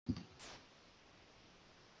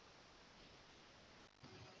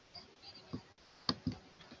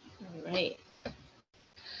Right.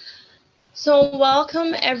 So,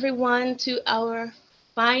 welcome everyone to our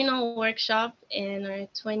final workshop in our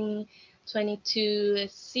 2022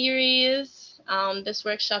 series. This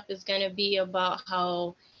workshop is going to be about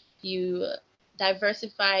how you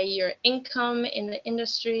diversify your income in the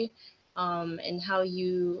industry, and how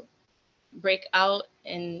you break out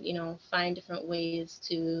and find different ways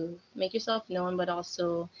to make yourself known, but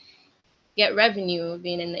also get revenue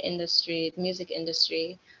being in the industry, the music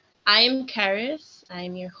industry. I am Karis.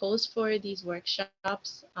 I'm your host for these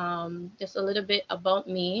workshops. Just a little bit about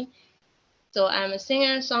me. So I'm a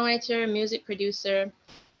singer, songwriter, music producer.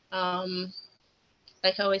 Um,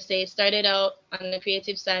 like I always say, started out on the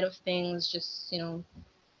creative side of things, just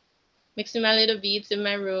mixing my little beats in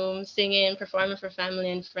my room, singing, performing for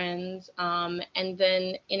family and friends. And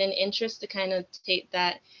then in an interest to kind of take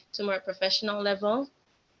that to a more professional level,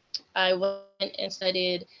 I went and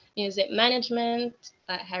studied music management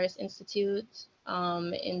at Harris Institute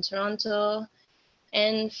in Toronto.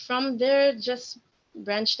 And from there, just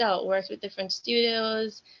branched out, worked with different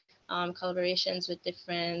studios, collaborations with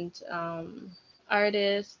different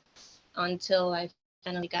artists until I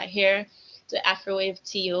finally got here to Afrowave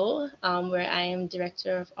TO, where I am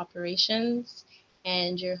Director of Operations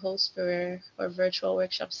and your host for our virtual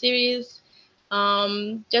workshop series.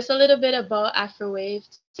 Just a little bit about Afrowave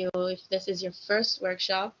TO. If this is your first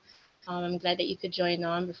workshop, I'm glad that you could join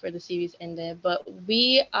on before the series ended. But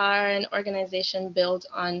we are an organization built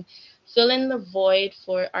on filling the void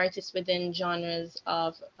for artists within genres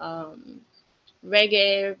of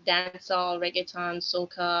reggae, dancehall, reggaeton,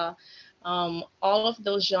 soca, all of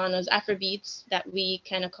those genres, Afrobeats that we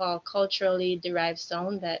kind of call culturally derived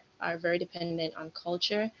sound that are very dependent on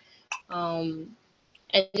culture. Um,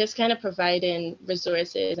 and just kind of providing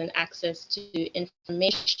resources and access to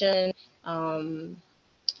information, um,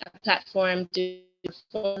 a platform to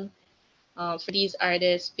perform for these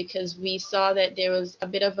artists, because we saw that there was a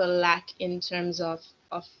bit of a lack in terms of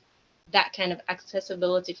that kind of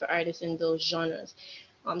accessibility for artists in those genres.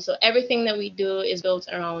 So everything that we do is built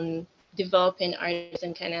around developing artists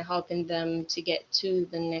and kind of helping them to get to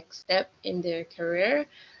the next step in their career.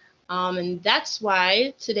 And that's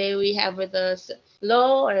why today we have with us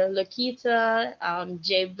Lo or Lakita,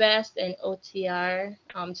 J Best, and OTR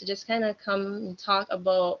to just kind of come and talk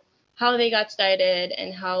about how they got started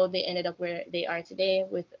and how they ended up where they are today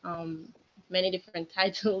with many different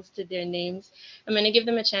titles to their names. I'm going to give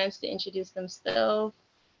them a chance to introduce themselves.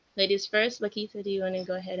 Ladies first, Lakita, do you want to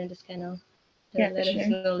go ahead and just kind of Yeah, for let us sure.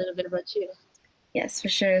 know a little bit about you? Yes, for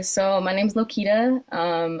sure. So my name's Lokita.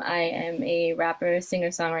 I am a rapper, singer,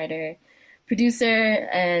 songwriter, producer,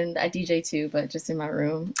 and I DJ too, but just in my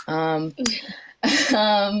room. Um,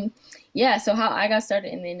 yeah, so how I got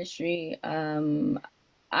started in the industry,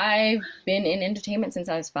 I've been in entertainment since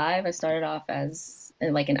I was 5. I started off as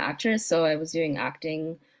like an actress, so I was doing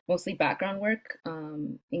acting, mostly background work,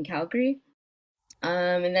 in Calgary.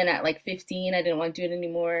 And then at like 15, I didn't want to do it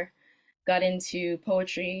anymore. Got into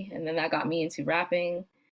poetry, and then that got me into rapping.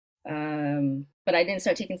 But I didn't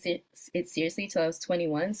start taking it seriously till I was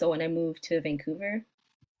 21. So when I moved to Vancouver,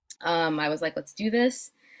 I was like, let's do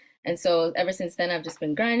this. And so ever since then, I've just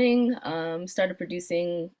been grinding. Started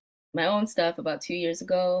producing my own stuff about 2 years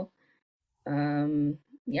ago.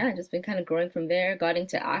 Yeah, just been kind of growing from there. Got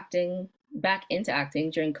into acting, back into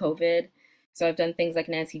acting during COVID. So I've done things like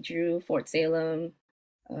Nancy Drew, Fort Salem,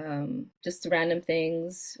 just random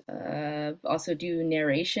things. Also do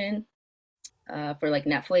narration for like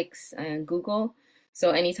Netflix and Google.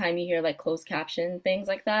 So anytime you hear like closed caption things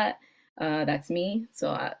like that, that's me.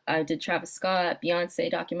 So I did Travis Scott, Beyonce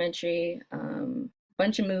documentary,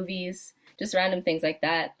 bunch of movies, just random things like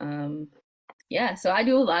that. Yeah, so I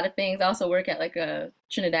do a lot of things. I also work at like a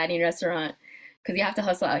Trinidadian restaurant because you have to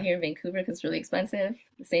hustle out here in Vancouver because it's really expensive,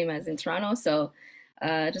 the same as in Toronto. So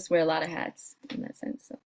just wear a lot of hats in that sense.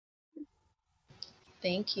 So.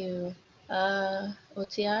 Thank you.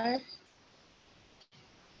 OTR?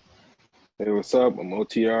 Hey, what's up? I'm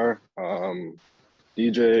OTR,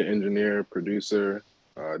 DJ, engineer, producer,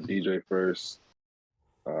 DJ first.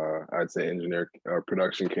 I'd say engineer,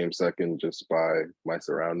 production came second just by my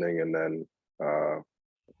surrounding, and then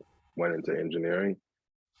went into engineering.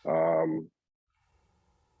 Um,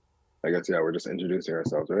 I guess, yeah, we're just introducing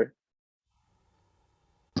ourselves, right?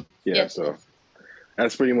 Yeah, Yes, so yes.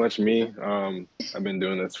 that's pretty much me. I've been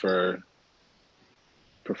doing this for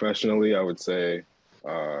professionally, I would say,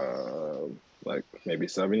 like maybe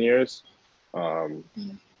 7 years. Um,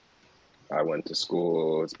 Mhm. I went to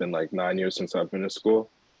school. It's been like 9 years since I've been to school.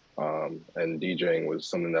 And DJing was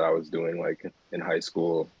something that I was doing like in high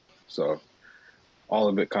school. So all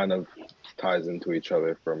of it kind of ties into each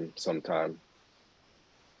other from some time.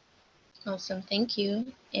 Awesome. Thank you.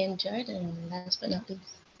 And Jordan, last but not least,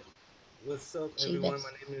 What's up, J everyone? My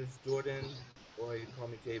Best. name is Jordan, or you can call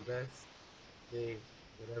me J Best. J,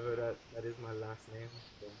 whatever that is my last name,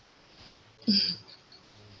 so I'll go by that.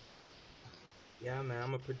 Um, yeah, man,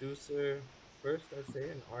 I'm a producer first, I'd say,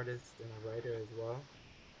 an artist and a writer as well.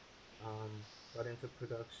 Got into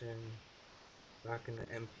production back in the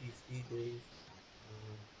MPC days,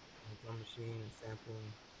 on a drum machine and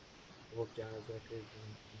sampling old jazz records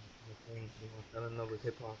and that kind of thing. I fell in love with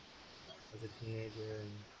hip hop as a teenager,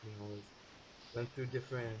 and was went through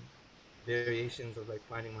different variations of like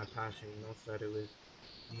finding my passion. Started with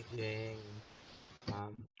DJing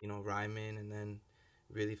and rhyming, and then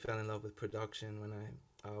really fell in love with production when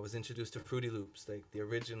I was introduced to Fruity Loops, like the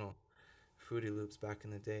original Fruity Loops back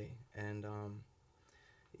in the day. And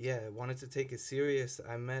yeah, wanted to take it serious.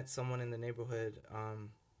 I met someone in the neighborhood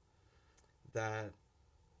that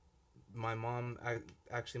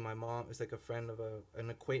actually my mom is like a friend of an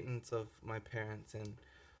acquaintance of my parents, and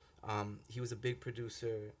he was a big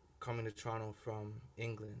producer coming to Toronto from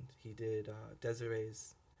England. He did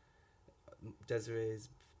Desiree's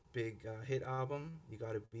big hit album, "You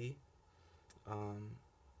Gotta Be," um,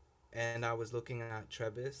 and I was looking at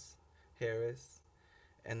Trebas, Harris,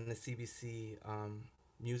 and the CBC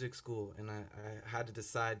music school, and I had to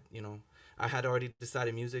decide. I had already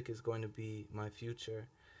decided music is going to be my future.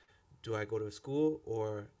 Do I go to a school,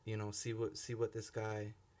 or see what this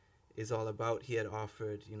guy is all about? He had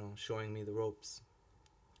offered, showing me the ropes,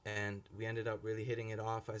 and we ended up really hitting it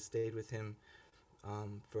off. I stayed with him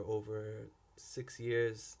for over 6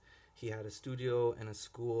 years. He had a studio and a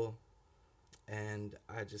school, and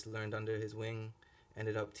I just learned under his wing.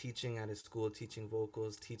 Ended up teaching at his school, teaching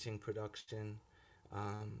vocals, teaching production,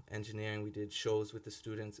 engineering. We did shows with the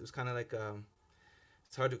students. It was kind of like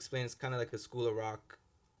it's hard to explain. It's kind of like a school of rock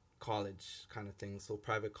college kind of thing. So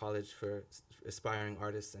private college for aspiring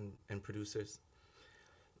artists and producers.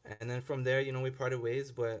 And then from there, we parted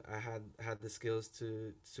ways, but I had the skills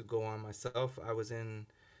to go on myself. I was in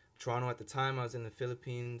Toronto at the time. I was in the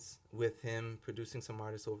Philippines with him, producing some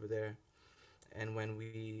artists over there. And when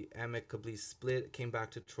we amicably split, came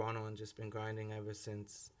back to Toronto and just been grinding ever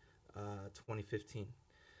since 2015.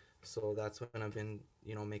 So that's when I've been,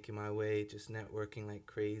 making my way, just networking like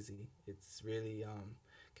crazy. It's really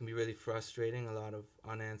can be really frustrating. A lot of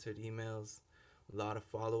unanswered emails, a lot of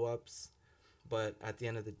follow ups, but at the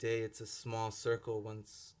end of the day, it's a small circle.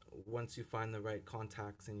 Once you find the right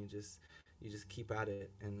contacts, and you just keep at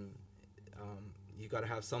it, and you got to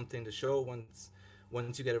have something to show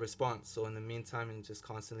once you get a response. So in the meantime, I'm just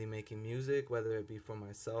constantly making music, whether it be for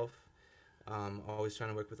myself, always trying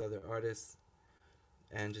to work with other artists,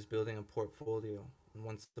 and just building a portfolio. And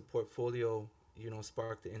once the portfolio,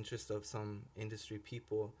 sparked the interest of some industry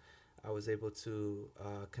people, I was able to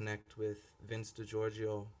connect with Vince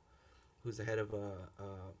DiGiorgio, who's the head of a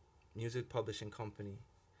music publishing company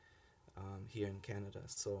here in Canada.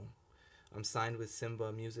 So I'm signed with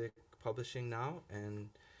Simba Music Publishing now, and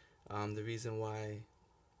the reason why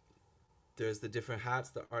there's the different hats: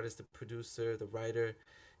 the artist, the producer, the writer,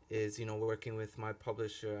 is working with my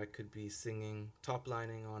publisher. I could be singing, top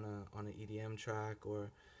lining on an EDM track,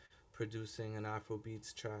 or producing an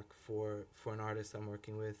Afrobeats track for an artist I'm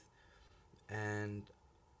working with, and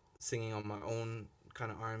singing on my own kind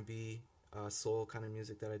of R&B, soul kind of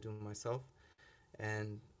music that I do myself,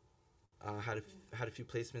 and had a few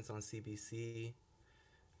placements on CBC,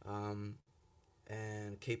 um,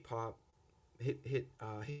 and K-pop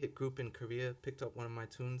hit group in Korea picked up one of my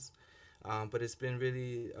tunes. But it's been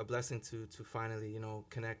really a blessing to finally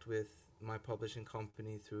connect with my publishing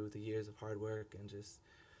company through the years of hard work and just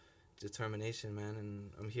determination, man.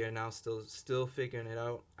 And I'm here now, still figuring it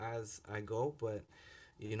out as I go. But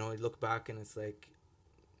you look back and it's like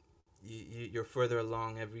you're further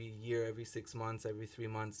along every year, every 6 months, every 3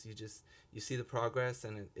 months. You see the progress,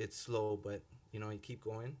 and it's slow, but you keep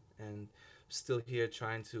going. And still here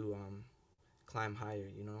trying to climb higher.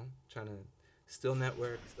 Trying to still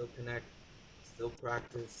network, still connect, still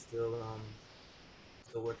practice, still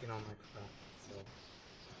working on my craft. So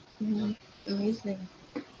yeah, Mhm. Amazing.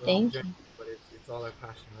 it's a long Thank journey, you. but it's all our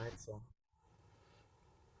passion, right? So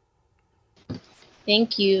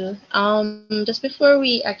Thank you. Just before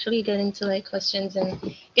we actually get into like questions and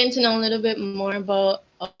get to know a little bit more about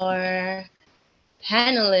our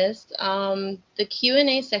panelists, the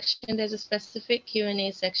Q&A section, there's a specific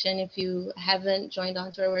Q&A section if you haven't joined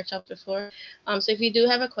onto our workshop before. So if you do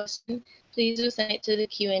have a question, please do send it to the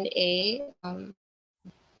Q&A.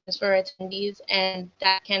 questions for our attendees, and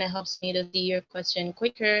that kind of helps me to see your question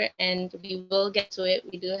quicker. And we will get to it.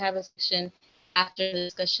 We do have a section after the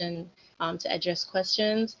discussion to address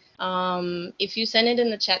questions. If you send it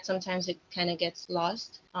in the chat, sometimes it kind of gets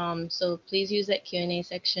lost. So please use that Q&A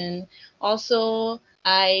section. Also,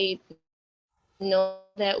 I know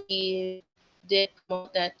that we did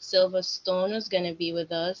promote that Silver Stone was going to be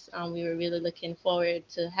with us. We were really looking forward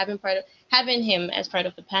to having him as part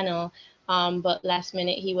of the panel. But last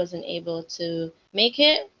minute he wasn't able to make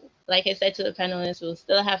it. Like I said to the panelists, we'll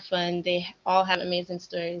still have fun. They all have amazing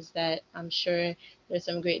stories that I'm sure there's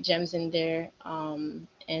some great gems in there.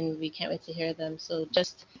 And we can't wait to hear them. So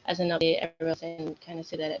just as an update, everyone else, I can kind of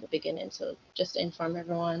say that at the beginning. So just to inform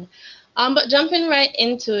everyone. But jumping right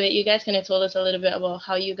into it, you guys kind of told us a little bit about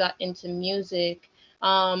how you got into music.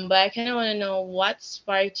 But I kind of want to know what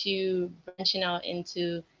sparked you branching out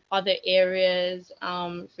into other areas.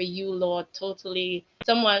 For you, Lord,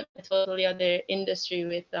 somewhat a totally other industry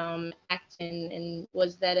with acting, and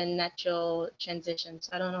was that a natural transition?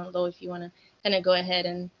 So I don't know, Lo, if you want to kind of go ahead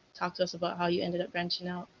and talk to us about how you ended up branching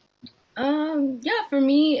out. Yeah, for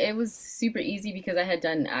me, it was super easy because I had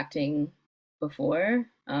done acting before.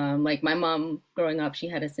 Like my mom growing up, she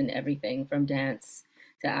had us in everything from dance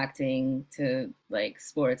to acting to like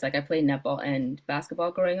sports. Like I played netball and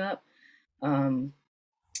basketball growing up. Um,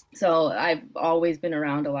 so I've always been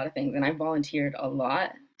around a lot of things and I volunteered a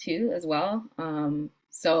lot too as well.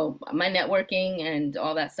 So my networking and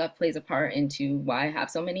all that stuff plays a part into why I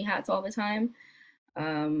have so many hats all the time.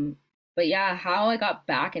 Um, but yeah, how I got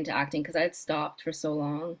back into acting because I had stopped for so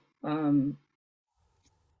long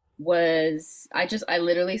was I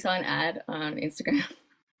literally saw an ad on Instagram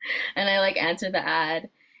and I like answered the ad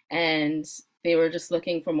and they were just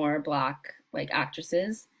looking for more black like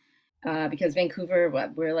actresses because Vancouver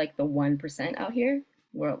we're like the 1% out here.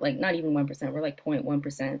 We're like not even 1%. We're like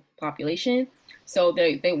 0.1% population. So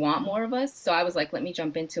they want more of us. So I was like, let me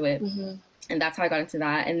jump into it, and that's how I got into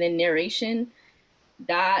that. And then narration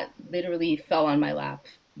that literally fell on my lap.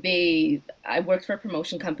 I worked for a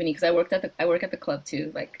promotion company because I work at the club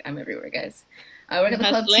too. Like I'm everywhere, guys. I work at the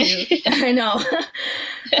club too. I know.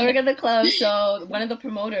 I work at the club. So one of the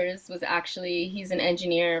promoters was actually he's an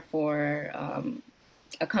engineer for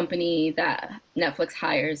a company that Netflix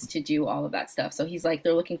hires to do all of that stuff. So he's like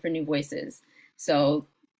they're looking for new voices. So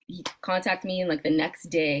he contacted me and like the next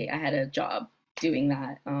day I had a job doing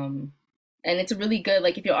that. And it's really good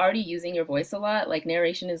like if you're already using your voice a lot, like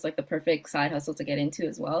narration is like the perfect side hustle to get into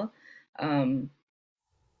as well. um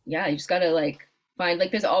yeah, you just gotta like find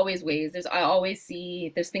like there's always ways. I always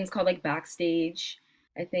see there's things called like backstage.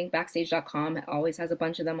 I think backstage.com always has a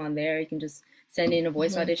bunch of them on there. You can just send in a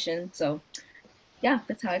voice audition. So yeah,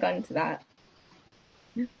 that's how I got into that.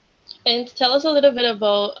 Yeah. And tell us a little bit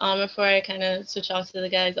about, before I kind of switch off to the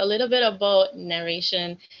guys, a little bit about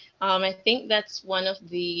narration. I think that's one of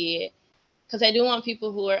the, because I do want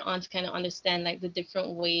people who are on to kind of understand like the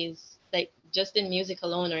different ways, like just in music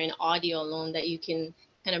alone or in audio alone, that you can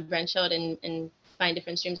kind of branch out and find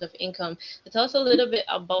different streams of income. So tell us a little bit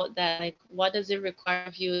about that. Like, what does it require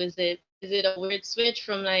of you? Is it a weird switch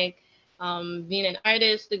from like being an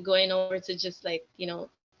artist to going over to just like,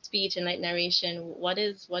 speech and like narration? What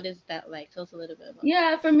is that like? Tell us a little bit about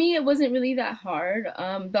Yeah, for me it wasn't really that hard.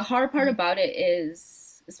 The hard part about it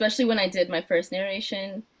is, especially when I did my first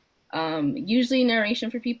narration, usually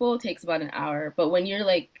narration for people takes about an hour, but when you're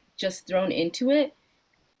like just thrown into it,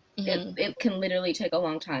 that. it can literally take a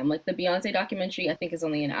long time. Like the Beyonce documentary, I think is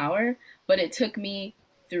only an hour, but it took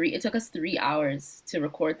us 3 hours to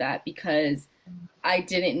record that because I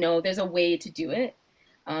didn't know there's a way to do it.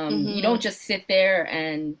 You don't just sit there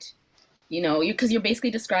and because you're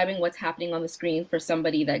basically describing what's happening on the screen for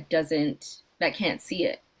somebody that can't see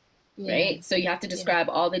it, Yeah. right? So you have to describe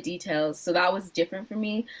all the details. So that was different for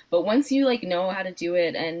me. But once you like know how to do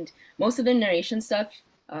it, and most of the narration stuff,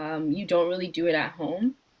 you don't really do it at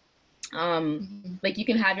home. Like you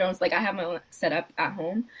can have your own, like I have my own setup at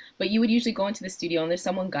home, but you would usually go into the studio and there's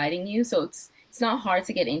someone guiding you. So it's not hard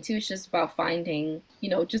to get into. It's just about finding,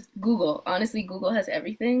 just Google. Honestly, Google has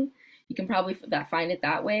everything. You can probably find it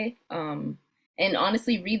that way. And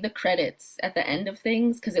honestly, read the credits at the end of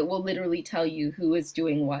things because it will literally tell you who is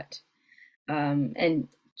doing what. And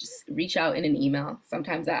just reach out in an email.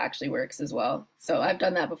 Sometimes that actually works as well. So I've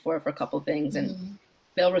done that before for a couple things, and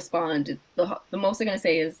they'll respond. The most they're gonna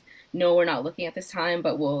say is, "No, we're not looking at this time,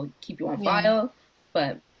 but we'll keep you on file."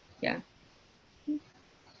 But yeah.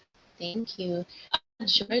 Thank you.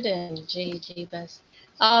 Jordan, J Best.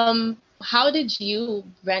 How did you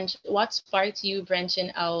what sparked you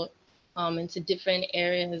branching out into different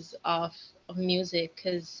areas of music?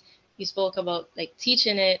 Because you spoke about like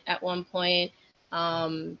teaching it at one point,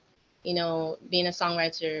 um, being a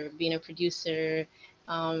songwriter, being a producer.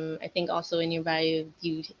 I think also in your bio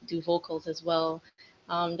you do vocals as well.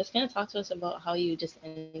 Just kind of talk to us about how you just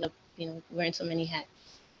end up, wearing so many hats.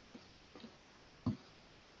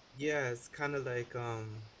 Yeah, it's kind of like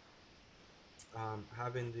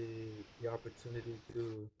having the opportunity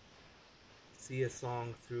to see a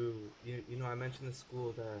song through. I mentioned the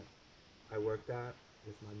school that I worked at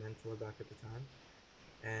with my mentor back at the time,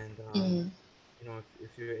 and Mm, if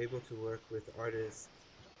you're able to work with artists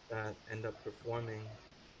that end up performing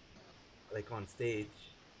like on stage,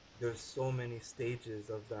 there's so many stages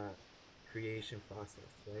of that creation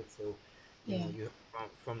process, right? So, yeah. you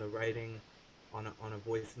from the writing on a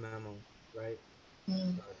voice memo, right?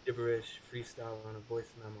 Mm, Gibberish freestyle on a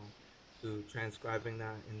voice memo to transcribing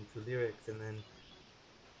that into lyrics, and then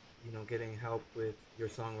getting help with your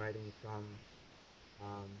songwriting from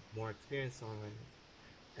more experienced songwriters,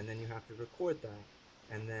 and then you have to record that,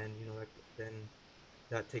 and then then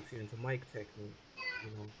that takes you into mic technique,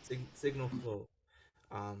 signal flow,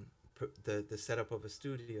 the setup of a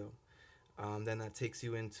studio. Then that takes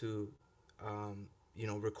you into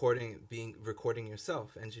recording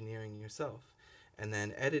yourself, engineering yourself, and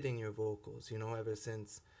then editing your vocals. Ever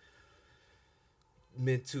since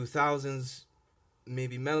mid 2000s,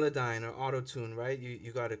 maybe Melodyne or Auto Tune, right?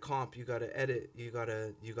 You got to comp, you got to edit, you got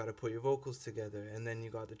to put your vocals together, and then you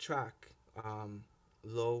got the track.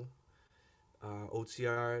 Low,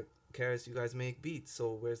 OTR, Karis, you guys make beats.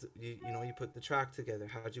 So where's you put the track together?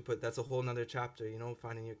 How'd you put? That's a whole nother chapter.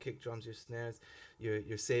 Finding your kick drums, your snares,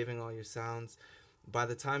 you're saving all your sounds. By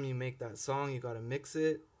the time you make that song, you got to mix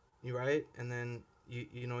it, you right, and then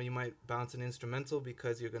you might bounce an instrumental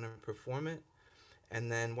because you're gonna perform it,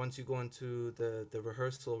 and then once you go into the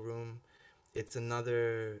rehearsal room, it's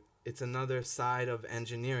another side of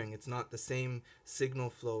engineering. It's not the same signal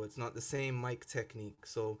flow, it's not the same mic technique,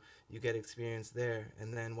 so you get experience there.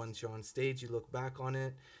 And then once you're on stage, you look back on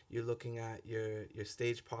it, you're looking at your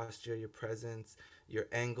stage posture, your presence, your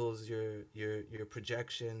angles, your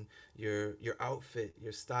projection, your outfit,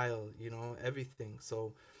 your style, everything.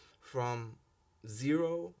 So from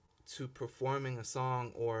zero to performing a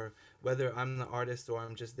song, or whether I'm the artist or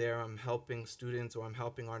I'm just there, I'm helping students or I'm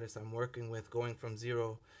helping artists I'm working with, going from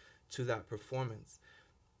zero to that performance,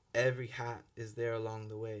 every hat is there along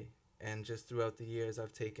the way. And just throughout the years,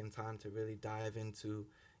 I've taken time to really dive into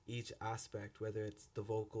each aspect, whether it's the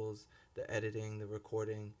vocals, the editing, the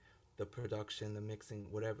recording, the production, the mixing,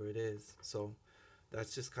 whatever it is. So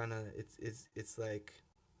that's just kind of it's like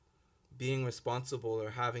being responsible or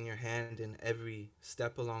having your hand in every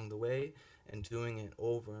step along the way and doing it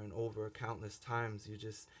over and over countless times. You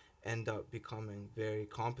just end up becoming very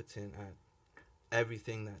competent at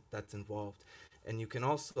everything that's involved. And you can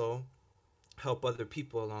also help other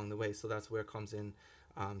people along the way. So that's where it comes in,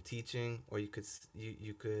 teaching, or you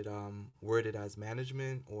could word it as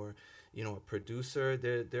management, or a producer.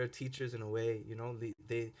 They're teachers in a way.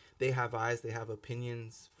 They have eyes, they have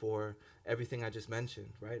opinions for everything I just mentioned,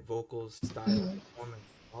 right? Vocals, style, mm, performance,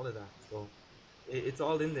 all of that. So it's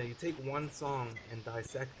all in there. You take one song and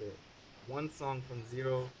dissect it, one song from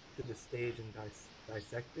zero to the stage, and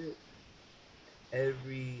dissect it.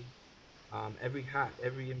 Every hat,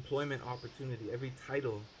 every employment opportunity, every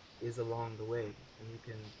title is along the way, and you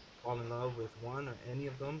can fall in love with one or any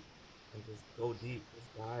of them, and just go deep,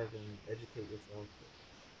 just dive and educate yourself.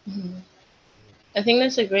 mm. Yeah. I think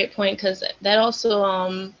that's a great point because that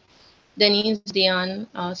also, Denise Dion,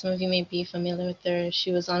 some of you may be familiar with her.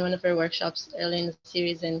 She was on one of her workshops early in the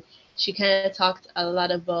series, and she kind of talked a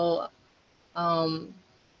lot about um,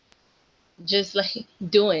 just like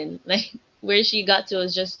doing, like where she got to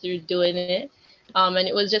was just through doing it. And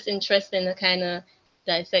it was just interesting to kind of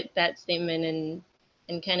dissect that statement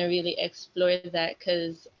and kind of really explore that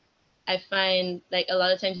because I find like a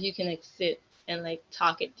lot of times you can like sit and like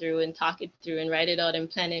talk it through and write it out and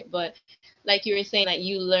plan it. But like you were saying, like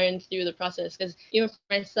you learn through the process. Because even for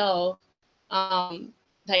myself,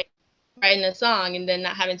 like writing a song and then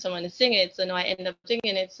not having someone to sing it, so now I end up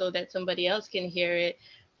singing it so that somebody else can hear it.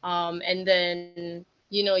 And then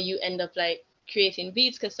you end up like creating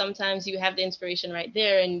beats because sometimes you have the inspiration right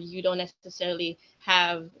there and you don't necessarily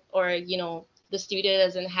have, or the studio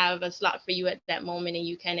doesn't have a slot for you at that moment, and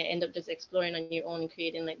you kind of end up just exploring on your own and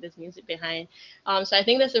creating like this music behind. So I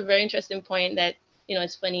think that's a very interesting point that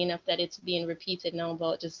it's funny enough that it's being repeated now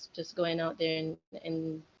about just going out there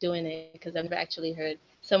and doing it, because I've never actually heard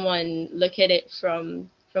someone look at it from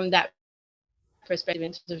that perspective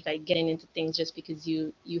in terms of like getting into things just because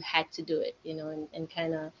you had to do it, and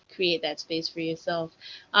kind of create that space for yourself.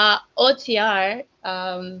 OTR,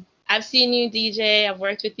 I've seen you DJ. I've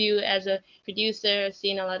worked with you as a producer. I've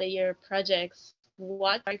seen a lot of your projects.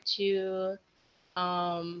 What sparked you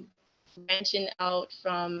branching out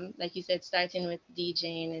from, like you said, starting with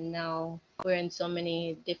DJing, and now wearing so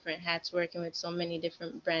many different hats, working with so many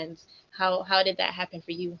different brands? How did that happen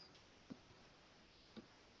for you?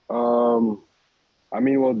 Um, I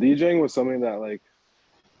mean, well, DJing was something that like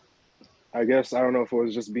I guess I don't know if it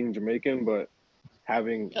was just being Jamaican, but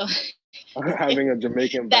having Oh, having a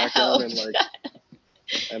Jamaican that background helped.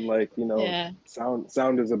 and like Yeah.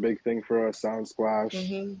 sound is a big thing for us, sound splash,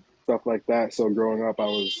 Mhm. stuff like that. So growing up, I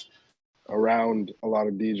was around a lot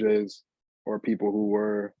of DJs or people who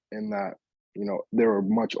were in that. They were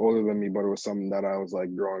much older than me, but it was something that I was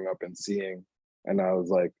like growing up and seeing, and I was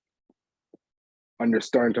like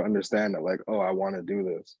starting to understand that like, oh, I want to do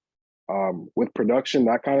this. With production,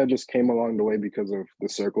 that kind of just came along the way because of the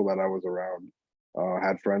circle that I was around. I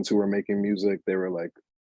had friends who were making music. They were like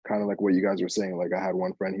kind of like what you guys were saying. Like I had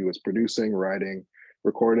one friend, he was producing, writing,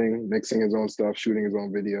 recording, mixing his own stuff, shooting his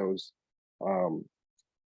own videos. Um,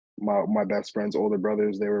 my best friend's older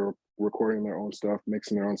brothers, they were recording their own stuff,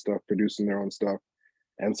 mixing their own stuff, producing their own stuff.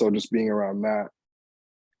 And so just being around that,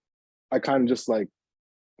 I kind of just like,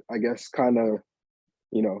 I guess kind of,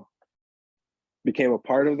 you know, became a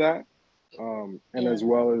part of that. And Yeah. as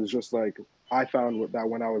well as just like I found that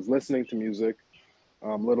when I was listening to music,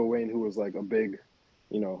 Lil Wayne, who was like a big,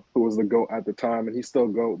 who was the GOAT at the time, and he's still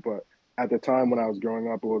GOAT, but at the time when I was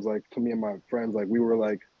growing up, it was like to me and my friends, like we were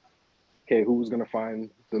like, okay, who's gonna find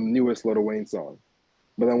the newest Lil Wayne song?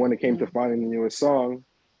 But then when it came to Mm. finding the newest song,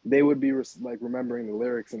 they would be like remembering the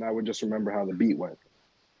lyrics, and I would just remember how the beat went.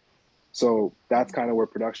 So that's kind of where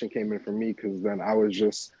production came in for me, because then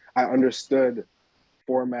I understood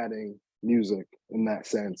formatting music in that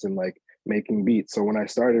sense and like making beats. So when I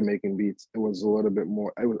started making beats, it was a little bit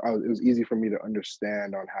more. It was easy for me to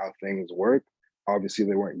understand on how things work. Obviously,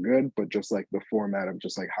 they weren't good, but just like the format of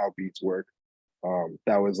just like how beats work,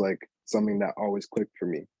 that was like something that always clicked for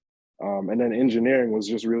me. And then engineering was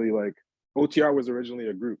just really like OTR was originally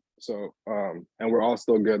a group. So and we're all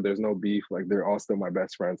still good. There's no beef. Like they're all still my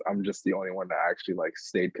best friends. I'm just the only one that actually like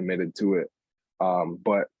stayed committed to it.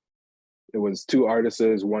 But it was two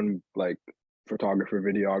artists, one like photographer,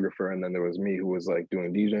 videographer, and then there was me who was like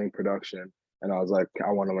doing DJing production. And I was like,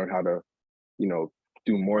 I want to learn how to, you know,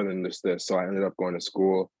 do more than just this. So I ended up going to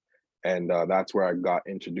school, and that's where I got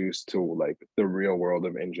introduced to like the real world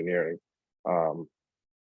of engineering. Um,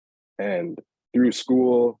 and through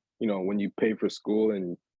school, when you pay for school,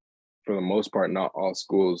 and for the most part, not all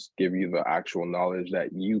schools give you the actual knowledge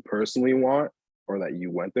that you personally want or that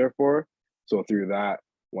you went there for. So through that,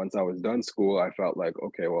 once I was done school, I felt like,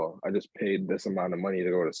 okay, well, I just paid this amount of money to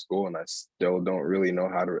go to school, and I still don't really know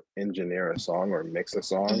how to engineer a song or mix a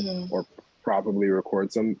song Mhm. or properly record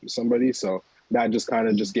somebody. So that just kind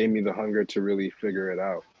of Mhm. just gave me the hunger to really figure it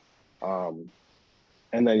out. Um,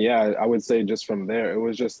 and then yeah, I would say just from there, it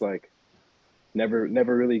was just like never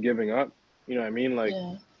really giving up. You know what I mean? Like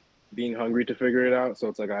Yeah. being hungry to figure it out. So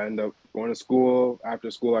it's like I end up going to school. After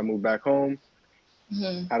school, I moved back home,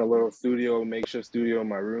 Mhm. had a little studio, makeshift studio in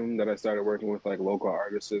my room that I started working with like local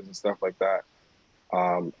artists and stuff like that.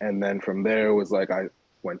 And then from there, it was like I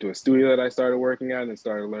went to a studio that I started working at and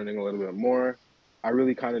started learning a little bit more. I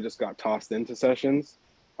really kind of just got tossed into sessions.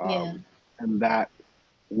 Yeah. And that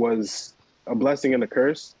was a blessing and a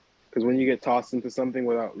curse, because when you get tossed into something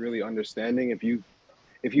without really understanding, if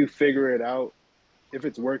you figure it out, if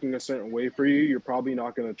it's working a certain way for you, you're probably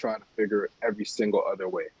not going to try to figure it every single other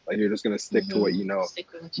way. Like you're just going to stick to what Mhm. you know.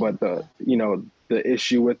 Stick with what you But know. Yeah. the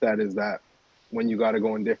issue with that is that when you got to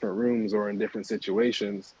go in different rooms or in different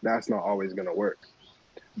situations, that's not always going to work.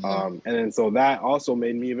 Mhm. And then so that also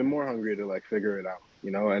made me even more hungry to like figure it out,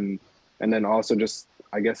 and then also just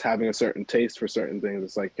I guess having a certain taste for certain things.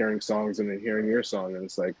 It's like hearing songs and then hearing your song, and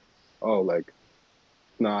it's like, oh, like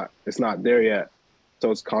it's not there yet. So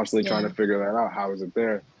it's constantly trying Yeah. to figure that out. How is it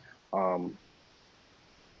there? Um,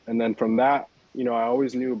 and then from that, I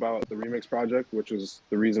always knew about the Remix project, which was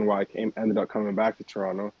the reason why ended up coming back to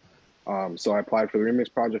Toronto. So I applied for the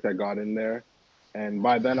Remix project. I got in there, and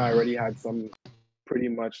by then I already had some pretty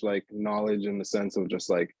much like knowledge in the sense of just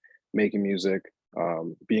like making music,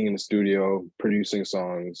 being in the studio, producing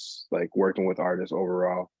songs, like working with artists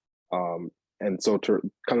overall. And so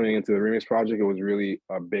coming into the Remix project, it was really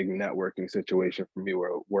a big networking situation for me,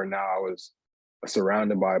 where now I was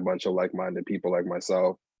surrounded by a bunch of like-minded people like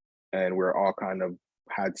myself, and we're all kind of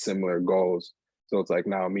had similar goals. So it's like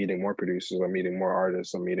now I'm meeting more producers, I'm meeting more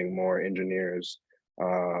artists, I'm meeting more engineers,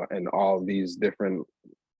 and all these different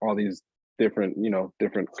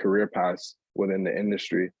career paths within the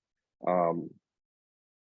industry. Um,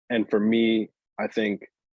 and for me, I think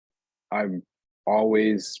I'm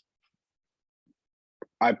always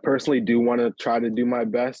I personally do want to try to do my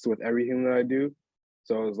best with everything that I do.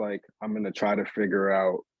 So it's like I'm gonna try to figure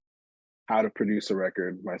out how to produce a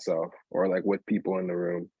record myself or like with people in the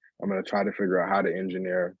room. I'm gonna try to figure out how to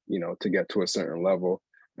engineer, to get to a certain level.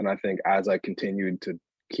 And I think as I continued to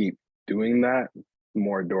keep doing that,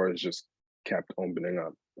 more doors just kept opening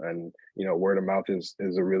up. And word of mouth is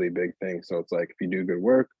a really big thing. So it's like if you do good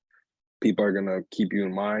work, people are gonna keep you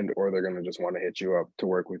in mind, or they're gonna just want to hit you up to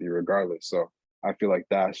work with you regardless. So I feel like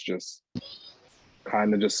that's just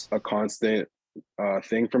kind of just a constant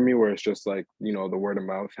thing for me, where it's just like the word of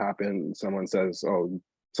mouth happens. Someone says, "Oh,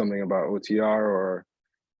 something about OTR," or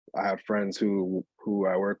I have friends who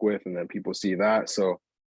I work with, and then people see that. So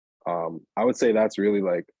I would say that's really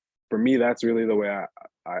like for me, that's really the way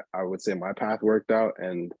I would say my path worked out,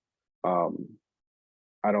 and um,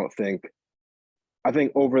 I don't think I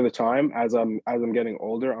think over the time, as I'm getting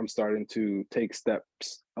older, I'm starting to take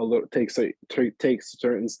steps a little, take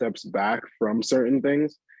certain steps back from certain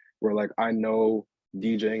things, where like I know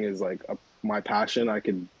DJing is like my passion. I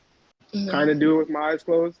could kind Hmm. of do it with my eyes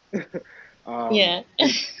closed. Yeah.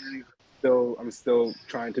 Internally, I'm still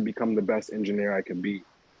trying to become the best engineer I could be.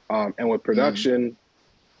 And with Hmm. production,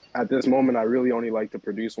 at this moment, I really only like to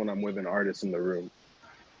produce when I'm with an artist in the room.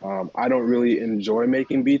 I don't really enjoy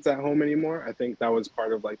making beats at home anymore. I think that was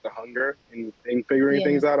part of like the hunger in figuring Yeah.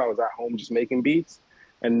 things out. I was at home just making beats.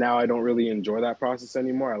 And now I don't really enjoy that process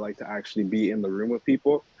anymore. I like to actually be in the room with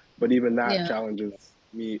people. But even that Yeah. challenges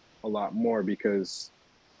me a lot more because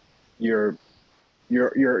you're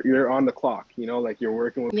you're on the clock, like you're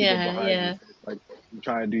working with people Yeah. behind you. Yeah. So it's like you're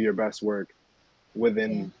trying to do your best work Yeah.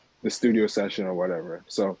 within the studio session or whatever.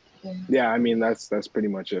 So Yeah. yeah, I mean that's pretty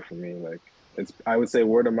much it for me. Like I would say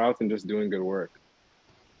word of mouth and just doing good work.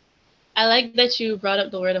 I like that you brought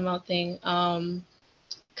up the word of mouth thing.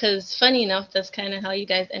 Because funny enough, that's kind of how you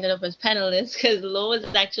guys ended up as panelists. Because Lo was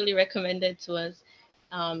actually recommended to us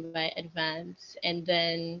by Advance, and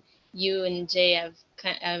then you and Jay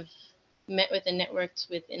have met with and networked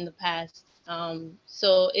with in the past.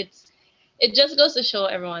 So it just goes to show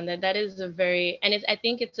everyone that that is a very, and I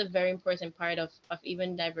think it's a very important part of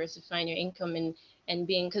even diversifying your income and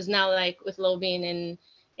being, because now like with Lo being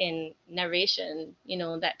in narration,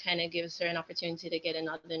 that kind of gives her an opportunity to get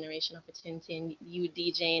another narration opportunity, and you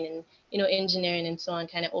DJing and engineering and so on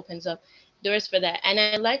kind of opens up doors for that. And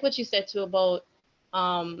I like what you said too about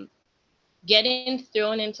um getting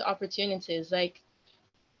thrown into opportunities. Like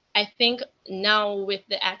I think now with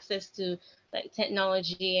the access to like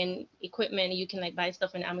technology and equipment, you can like buy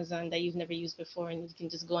stuff on Amazon that you've never used before, and you can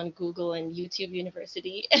just go on Google and YouTube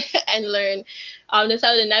University and learn just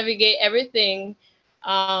how to navigate everything.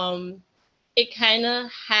 Um, it kind of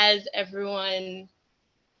has everyone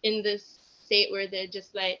in this state where they're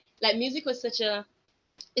just like music was such a,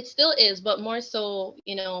 it still is, but more so,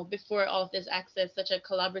 before all of this access, such a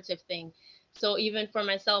collaborative thing. So even for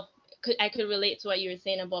myself, I could relate to what you were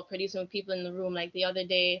saying about producing with people in the room. Like the other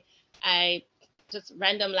day, I just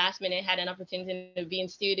random last minute had an opportunity to be in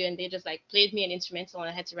studio, and they just like played me an instrumental, and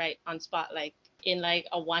I had to write on spot, like in like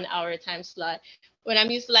a 1 hour time slot. When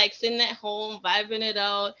I'm used to like sitting at home, vibing it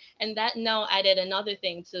out, and that now added another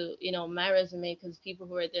thing to my resume, because people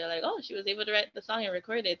who were there like, oh, she was able to write the song and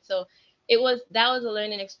record it. So that was a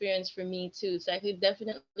learning experience for me too. So I could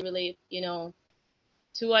definitely relate,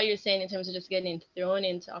 to what you're saying in terms of just getting thrown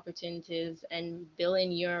into opportunities and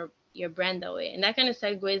building your brand that way. And that kind of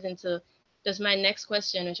segues into just my next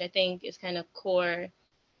question, which I think is kind of core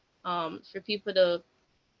for people to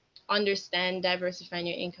understand diversifying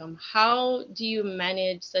your income. How do you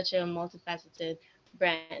manage such a multifaceted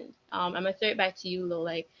brand? I'm gonna throw it back to you, Lo.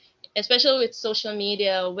 Like, especially with social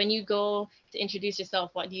media, when you go to introduce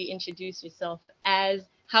yourself, what do you introduce yourself as?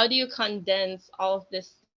 How do you condense all of this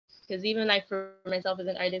stuff? Because even like for myself as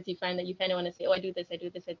an artist, you find that you kind of want to say, "Oh, I do this, I do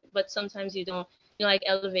this," but sometimes you don't. Like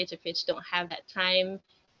elevator pitch, don't have that time.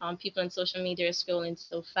 People on social media are scrolling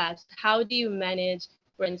so fast. How do you manage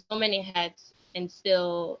wearing so many hats and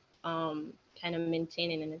still kind of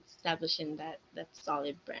maintaining and establishing that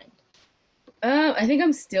solid brand? I think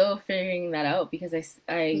I'm still figuring that out because I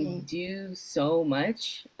Mm-hmm. do so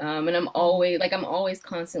much, and Mm-hmm. I'm always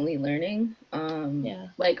constantly learning. Yeah.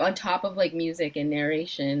 Like on top of like music and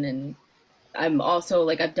narration, and I'm also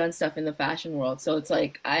like I've done stuff in the fashion world, so it's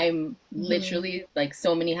like I'm Mm-hmm. literally like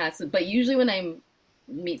so many hats. But usually when I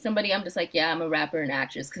meet somebody, I'm just like, yeah, I'm a rapper and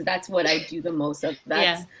actress because that's what I do the most of. Yeah.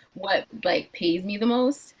 That's what like pays me the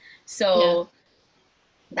most. Yeah. So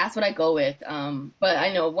that's what I go with. But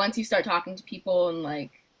I know once you start talking to people and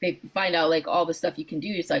like they find out like all the stuff you can do,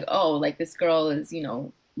 it's like, oh, like this girl is,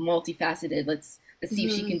 multifaceted. Let's see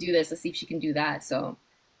if she Hmm. can do this. Let's see if she can do that. So,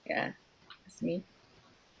 yeah, that's me.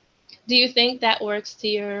 Do you think that works to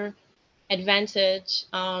your advantage?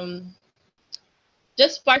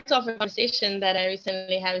 Just parts of a conversation that I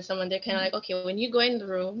recently had with someone, they're kind of like, okay, when you go in the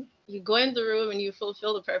room, you go in the room and you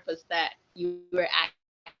fulfill the purpose that you were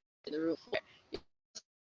actually in the room for. You're not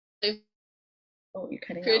supposed to be a critic or whatever, Oh, you're you're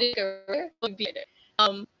cutting supposed out. to be a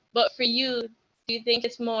writer. But for you, do you think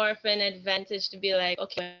it's more of an advantage to be like,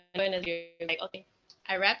 okay, when I go in as a writer, you're like, okay,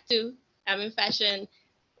 I rap too, I'm in fashion.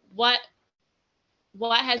 What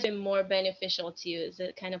what has been more beneficial to you? Is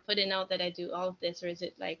it kind of putting out that I do all of this, or is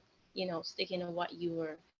it like, sticking to what you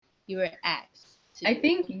were asked to I do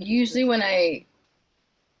think when you went usually to when school?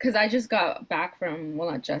 because I just got back from, well,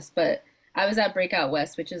 not just, but I was at Breakout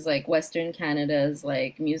West, which is like Western Canada's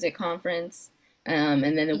like music conference. And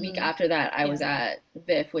then the week Hmm. after that, I was Yeah. at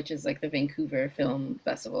VIF, which is like the Vancouver Film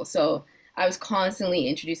Festival. So I was constantly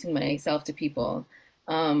introducing myself to people.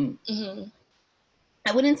 Um, Hmm.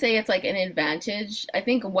 I wouldn't say it's like an advantage. I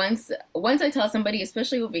think once I tell somebody,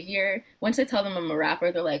 especially over here, once I tell them I'm a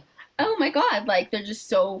rapper, they're like, "Oh my God," like they're just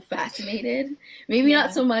so fascinated. Maybe not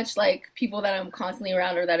Yeah. so much like people that I'm constantly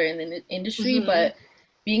around or that are in the industry, Hmm. but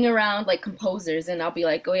being around like composers and I'll be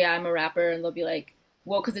like, "Oh yeah, I'm a rapper." And they'll be like,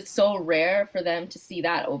 "Well, cuz it's so rare for them to see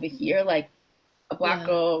that over here, like a black Yeah.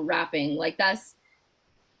 girl rapping. Like that's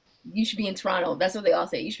you should be in Toronto." That's what they all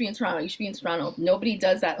say. You should be in Toronto. You should be in Toronto. Nobody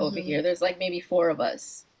does that over Hmm. here. There's like maybe four of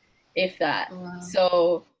us, if that. Wow.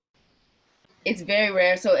 So it's very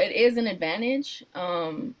rare. So it is an advantage,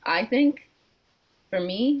 I think, for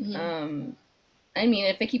me. Hmm. I mean,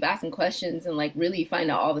 if they keep asking questions and like really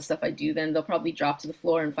find out all the stuff I do, then they'll probably drop to the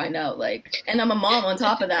floor and find out like, and I'm a mom on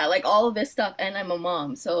top of that, like all of this stuff, and I'm a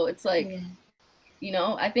mom. So it's like,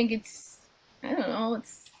 Yeah. I think I don't know, it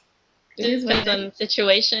is Just what it depends is. on the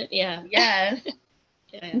situation. Yeah. Yeah.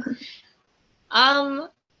 Yeah. Um,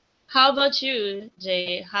 how about you,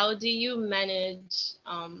 Jay? How do you manage,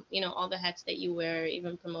 all the hats that you wear,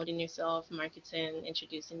 even promoting yourself, marketing,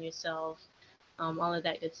 introducing yourself, all of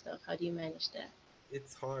that good stuff? How do you manage that?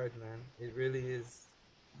 It's hard, man. It really is.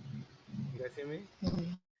 You guys hear me?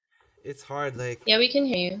 Mhm. It's hard. Like, Yeah, we can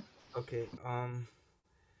hear you. okay,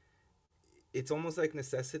 it's almost like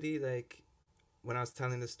necessity. Like when I was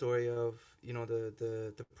telling the story of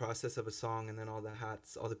the process of a song and then all the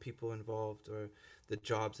hats, all the people involved or the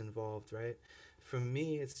jobs involved, right? For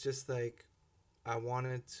me, it's just like I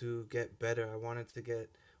wanted to get better. I wanted to get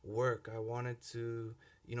work. I wanted to,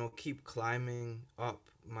 keep climbing up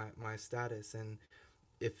my status. And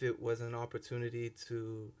if it was an opportunity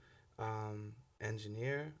to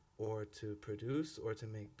engineer or to produce or to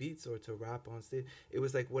make beats or to rap on stage, it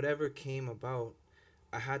was like whatever came about,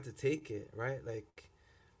 I had to take it, right? Like,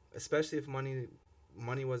 especially if money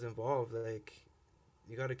was involved, like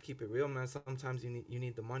you got to keep it real, man. Sometimes you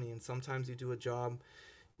need the money, and sometimes you do a job.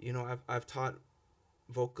 I've taught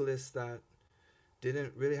vocalists that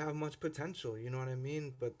didn't really have much potential, you know what I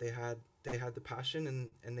mean, but they had the passion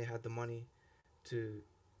and they had the money to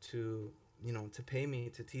to pay me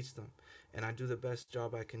to teach them, and I do the best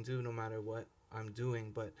job I can do no matter what I'm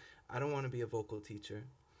doing. But I don't want to be a vocal teacher,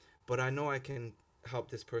 but I know I can help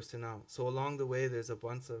this person out. So along the way, there's a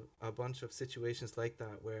bunch of situations like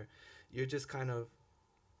that where you're just kind of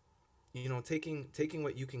taking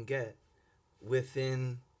what you can get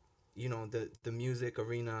within the music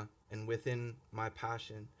arena and within my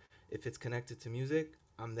passion. If it's connected to music,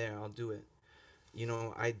 I'm there, I'll do it.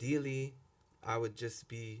 Ideally, I would just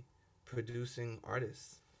be producing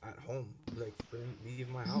artists at home, like wouldn't leave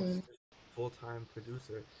my house, Hmm. just full-time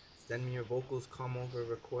producer. Send me your vocals, come over,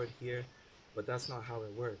 record here. But that's not how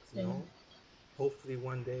it works, Yeah. hopefully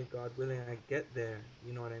one day, God willing, I get there,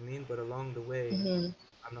 you know what I mean? But along the way, Hmm.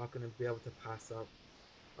 I'm not going to be able to pass up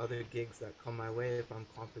other gigs that come my way. If I'm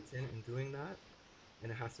competent in doing that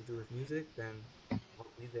and it has to do with music, then I'll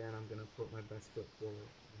be there and I'm gonna put my best foot forward.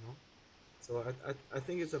 So I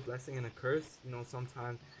think it's a blessing and a curse.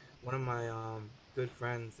 Sometimes one of my good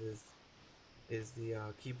friends is the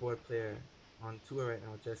keyboard player on tour right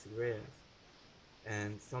now, Jesse Reyes.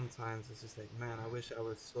 And sometimes it's just like, man, I wish I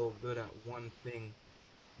was so good at one thing,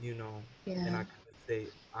 you know, and Yeah. I could just say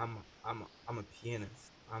I'm a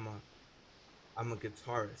pianist. I'm a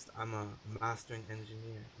guitarist. I'm a mastering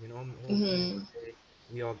engineer. Hopefully Hmm. one day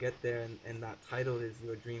we all get there, and that title is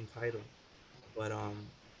your dream title. But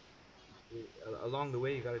along the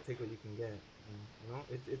way, you got to take what you can get.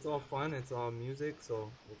 And it's all fun. It's all music,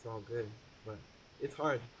 so it's all good. But it's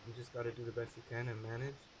hard. You just got to do the best you can and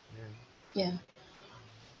manage. Yeah. Yeah.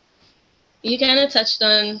 You kind of touched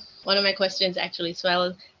on one of my questions actually,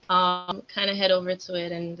 so kind of head over to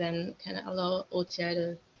it and then kind of allow OTR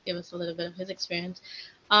to give us a little bit of his experience.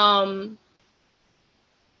 Um,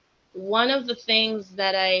 One of the things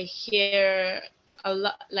that I hear a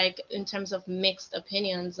lot, like in terms of mixed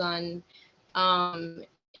opinions on,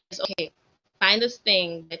 is okay, find this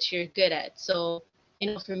thing that you're good at. So,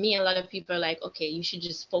 for me, a lot of people are like, okay, you should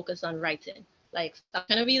just focus on writing. Like, stop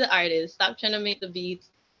trying to be the artist, stop trying to make the beats,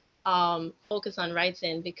 focus on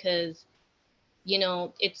writing because,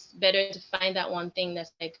 it's better to find that one thing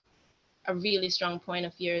that's like a really strong point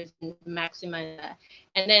of yours and maximize that.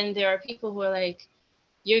 And then there are people who are like,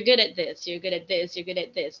 you're good at this, you're good at this, you're good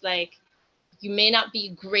at this. Like, you may not be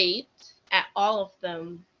great at all of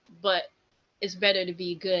them, but it's better to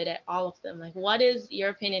be good at all of them. Like, what is your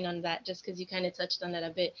opinion on that? Just because you kind of touched on that a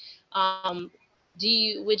bit.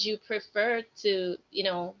 Would you prefer to,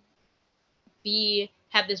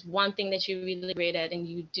 have this one thing that you're really great at and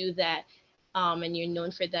you do that, and you're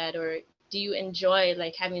known for that, or do you enjoy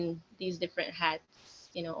like having these different hats,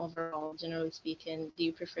 overall, generally speaking? Do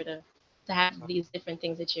you prefer to have these different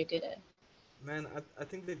things that you're good at? Man, I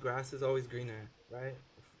think the grass is always greener, right?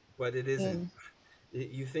 But it isn't.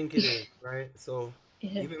 Mm. You think it is, right? So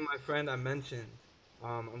Yeah. even my friend I mentioned,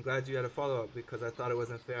 I'm glad you had a follow up because I thought it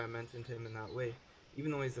wasn't fair I mentioned him in that way.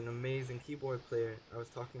 Even though he's an amazing keyboard player, I was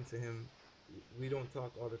talking to him. We don't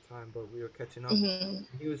talk all the time, but we were catching up. Mhm.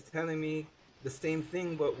 And he was telling me the same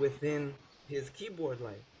thing, but within his keyboard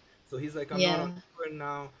life. So he's like, I'm not Yeah. on tour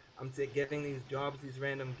now. I'm getting these jobs, these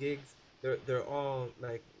random gigs. They're all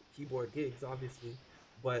like keyboard gigs, obviously.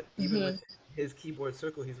 But even Mhm. with his keyboard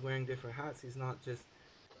circle, he's wearing different hats. He's not just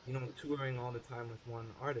touring all the time with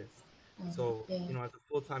one artist. So, Yeah. as a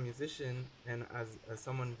full-time musician and as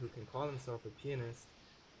someone who can call himself a pianist,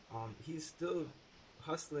 he's still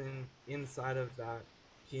hustling inside of that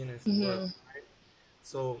pianist world, Mhm. right?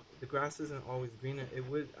 So the grass isn't always greener. It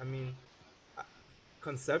would, I mean, uh,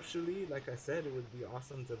 conceptually, like I said, it would be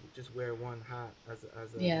awesome to just wear one hat as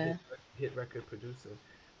a Yeah. hit record producer.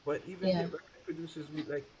 But even Yeah. hit record producers, we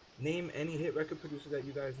like name any hit record producer that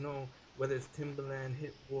you guys know, whether it's Timbaland,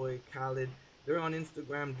 Hit Boy, Khaled. They're on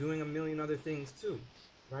Instagram doing a million other things too,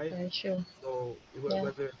 right? Very true. So Yeah.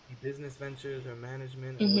 whether it be business ventures or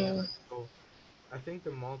management or Mhm. whatever. So I think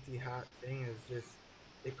the multi hat thing is just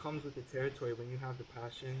it comes with the territory when you have the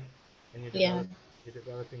passion and Yeah. you're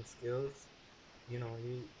developing skills. You're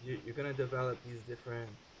gonna develop these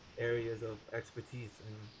different areas of expertise,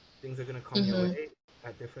 and things are gonna come your Mhm. way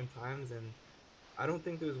at different times. And I don't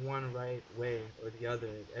think there's one right way or the other.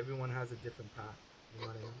 Everyone has a different path. You know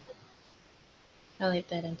what I mean? I like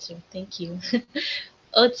that answer. Thank you.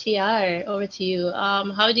 OTR, over to you.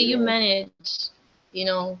 How do you Yeah. manage,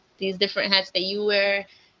 these different hats that you wear,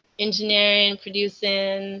 engineering,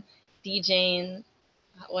 producing, DJing?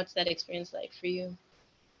 What's that experience like for you?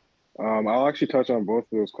 I'll actually touch on both of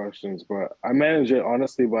those questions, but I manage it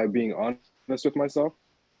honestly by being honest with myself.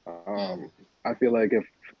 Mm. I feel like if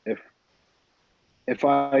if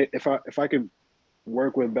I could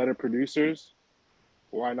work with better producers,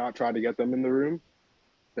 why not try to get them in the room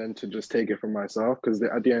than to just take it for myself? Because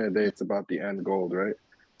at the end of the day, it's about the end goal, right?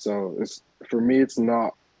 So it's for me, it's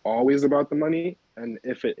not always about the money, and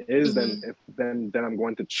if it is, then Mhm. if then I'm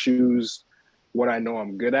going to choose what I know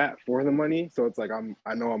I'm good at for the money. So it's like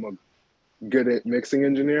I know I'm a good at mixing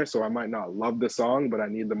engineer, so I might not love the song, but I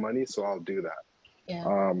need the money, so I'll do that.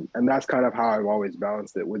 Yeah. And that's kind of how I've always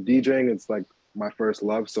balanced it. With DJing, it's like my first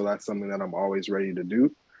love, so that's something that I'm always ready to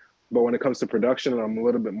do. But when it comes to production, I'm a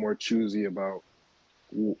little bit more choosy about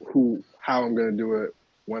how I'm going to do it,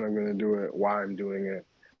 when I'm going to do it, why I'm doing it.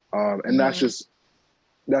 And Mhm.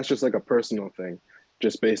 that's just like a personal thing,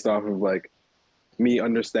 just based off of like me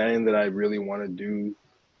understanding that I really want to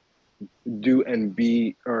do and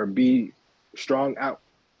be strong at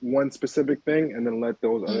one specific thing and then let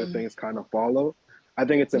those other Mm. things kind of follow. I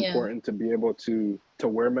think it's Yeah. important to be able to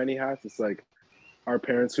wear many hats. It's like our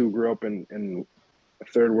parents who grew up in a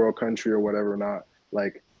third world country or whatever not,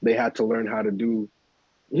 like they had to learn how to do,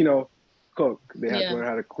 you know, cook. They had to Yeah. learn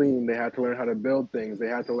how to clean. They had to learn how to build things. They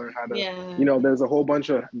had to learn how to, Yeah. there's a whole bunch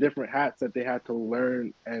of different hats that they had to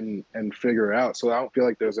learn and figure out. So I don't feel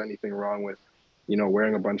like there's anything wrong with,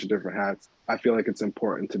 wearing a bunch of different hats. I feel like it's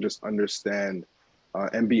important to just understand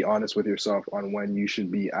and be honest with yourself on when you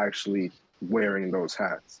should be actually wearing those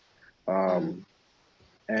hats. Mm. Um,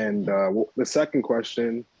 and the second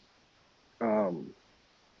question, um,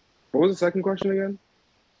 what was the second question again?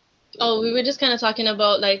 Oh, we were just kind of talking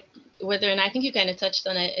about like whether, and I think you kind of touched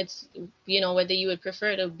on it. It's, whether you would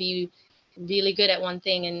prefer to be really good at one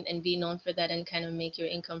thing and be known for that and kind of make your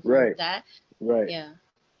income from Right, that. right. Yeah.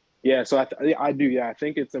 Yeah, so I do. Yeah, I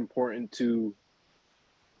think it's important to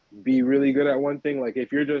be really good at one thing. Like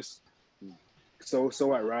if you're just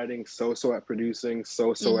so at writing, so at producing,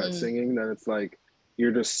 so at Mm-hmm. singing, then it's like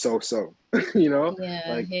you're just so. You know? Yeah,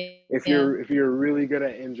 Like yeah. if you're really good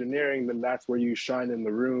at engineering, then that's where you shine in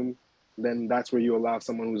the room. Then that's where you allow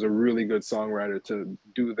someone who's a really good songwriter to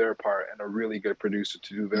do their part and a really good producer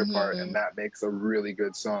to do their part, Mm-hmm. and that makes a really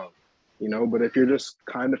good song. You know, but if you're just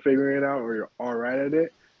kind of figuring it out or you're all right at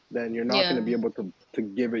it, then you're not going to Yeah. be able to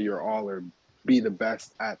give it your all or be the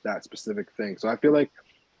best at that specific thing. So I feel like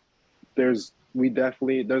there's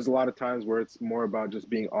a lot of times where it's more about just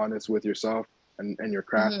being honest with yourself and your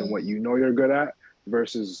craft and Mm-hmm. what you know you're good at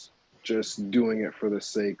versus just doing it for the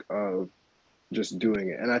sake of just doing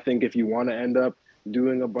it. And I think if you want to end up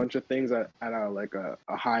doing a bunch of things at a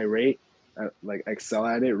high rate, like excel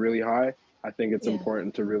at it really high, I think it's Yeah.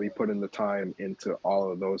 important to really put in the time into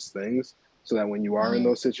all of those things so that when you are in Mm-hmm.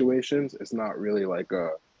 those situations, it's not really like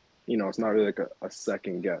it's not really like a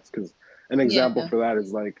second guess. Because an example Yeah. for that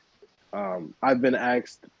is like, I've been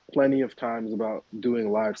asked plenty of times about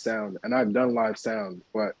doing live sound, and I've done live sound,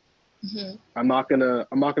 but Mm-hmm. I'm not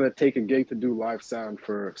gonna take a gig to do live sound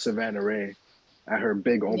for Savannah Ray at her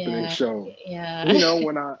big opening Yeah. show. Yeah. You know,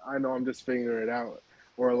 when I know I'm just figuring it out.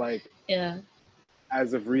 Or like Yeah.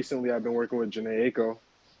 as of recently I've been working with Janae Aiko,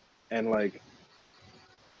 and like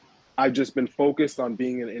I've just been focused on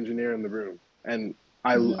being an engineer in the room. And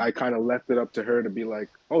Mm-hmm. I kind of left it up to her to be like,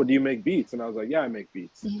 "Oh, do you make beats?" And I was like, "Yeah, I make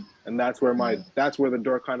beats." Mm-hmm. And that's where the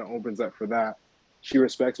door kind of opens up for that. She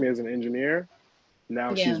respects me as an engineer.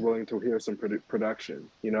 Now she's Yeah. willing to hear some production,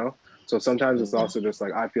 you know? So sometimes it's Yeah. also just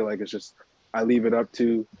like I feel like it's just I leave it up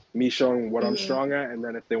to me showing what I'm Mm-hmm. strong at, and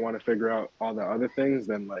then if they want to figure out all the other things,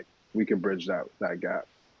 then like we can bridge that gap.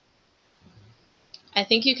 I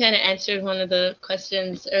think you kind of answered one of the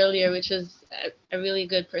questions earlier, which was a really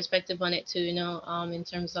good perspective on it too. In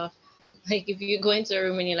terms of like if you go into a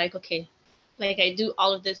room and you're like, okay, like I do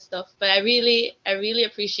all of this stuff, but I really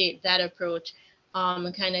appreciate that approach.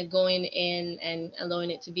 And kind of going in and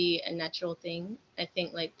allowing it to be a natural thing. I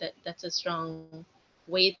think like that's a strong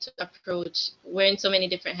way to approach wearing so many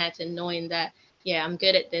different hats and knowing that, yeah, I'm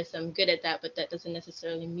good at this, I'm good at that, but that doesn't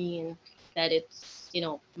necessarily mean that it's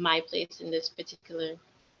my place in this particular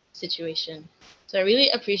situation. So I really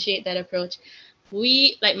appreciate that approach.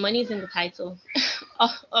 We like money's in the title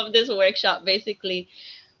of this workshop basically.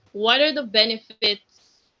 What are the benefits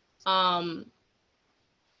um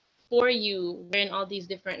for you wearing all these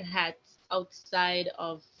different hats outside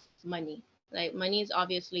of money? Like money is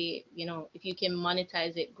obviously, if you can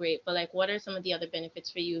monetize it, great. But like, what are some of the other benefits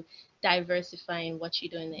for you diversifying what you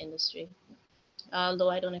do in the industry? Lo,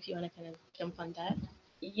 I don't know if you want to kind of jump on that.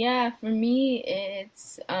 Yeah, for me,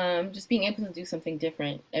 it's just being able to do something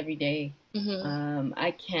different every day. Mm-hmm.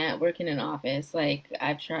 I can't work in an office. Like,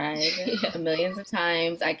 I've tried Yeah. a millions of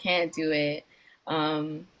times. I can't do it.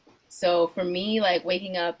 Um, so for me, like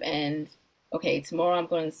waking up and okay, tomorrow I'm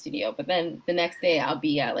going to the studio, but then the next day I'll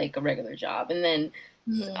be at like a regular job, and then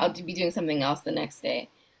Mm-hmm. I'll be doing something else the next day.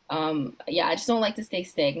 Yeah, I just don't like to stay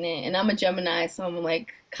stagnant, and I'm a Gemini, so I'm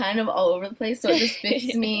like kind of all over the place. So it just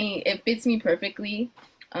fits me. It fits me perfectly.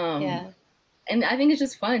 Um, Yeah. and I think it's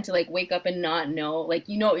just fun to like wake up and not know, like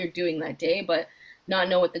you know what you're doing that day, but not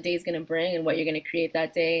know what the day's gonna bring and what you're gonna create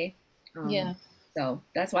that day. Yeah. So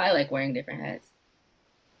that's why I like wearing different hats.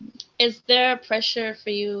 Is there pressure for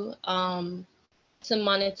you to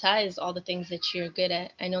monetize all the things that you're good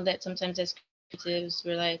at? I know that sometimes as creatives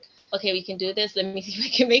we're like, okay, we can do this. Let me see if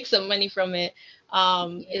I can make some money from it.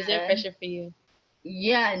 Is there Yeah. pressure for you?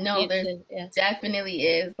 Yeah, no, You there's to yeah. definitely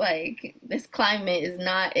is. Like, this climate is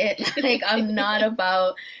not it. Like, I'm not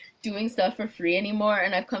about doing stuff for free anymore.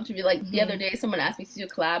 And I've come to be like, the other Hmm. day, someone asked me to do a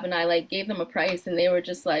collab, and I like gave them a price, and they were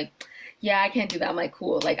just like, yeah, I can't do that. I'm like,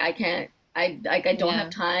 cool. Like, I can't. I don't have Yeah.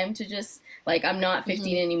 time to just like I'm not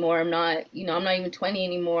 15 Hmm. anymore. I'm not, I'm not even 20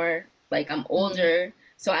 anymore. Like I'm Hmm. older,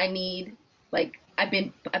 so I need like I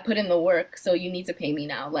put in the work, so you need to pay me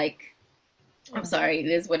now. Like I'm Yeah. sorry, it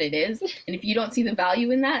is what it is. And if you don't see the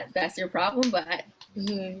value in that, that's your problem. But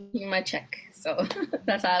Hmm. here's my check. So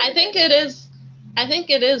that's how I I look think at it. it is. I think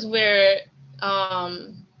it is where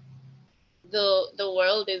um, the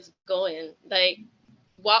world is going. Like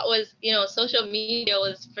what was social media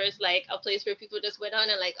was first like a place where people just went on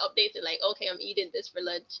and like updated like, okay, I'm eating this for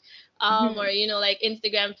lunch, or Mhm. like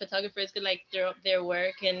Instagram photographers could like throw up their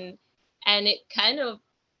work, and it kind of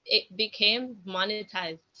it became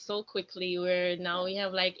monetized so quickly where now we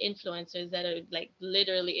have like influencers that are like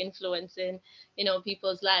literally influencing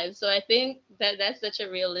people's lives. So I think that that's such a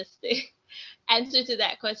realistic answer to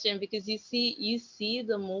that question, because you see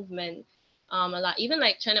the movement a lot, even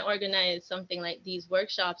like trying to organize something like these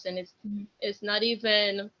workshops, and it's Mhm. it's not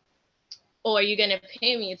even oh, are you gonna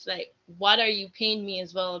pay me? It's like, what are you paying me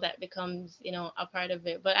as well? That becomes, a part of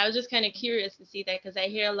it. But I was just kind of curious to see that, because I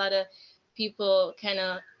hear a lot of people kind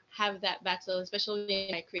of have that battle, especially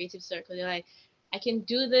in my creative circle. They're like, I can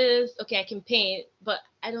do this, okay, I can paint, but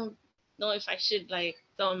I don't know if I should like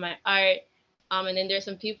sell my art. And then there's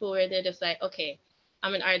some people where they're just like, okay,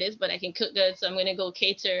 I'm an artist, but I can cook good, so I'm gonna go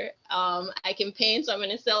cater. I can paint, so I'm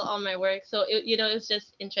gonna sell all my work. So it's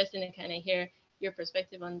just interesting to kind of hear your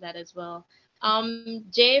perspective on that as well.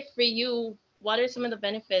 Jay, for you, what are some of the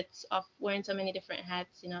benefits of wearing so many different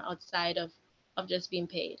hats, outside of just being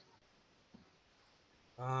paid?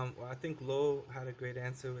 Well, I think Lo had a great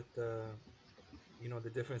answer with the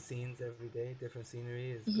different scenes every day. Different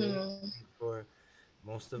scenery is great. Mm-hmm. I think for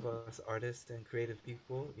most of us artists and creative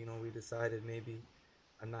people, we decided maybe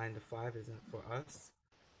a 9 to 5 isn't for us.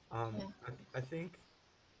 Yeah. I think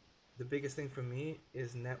the biggest thing for me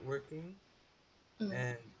is networking Mm-hmm.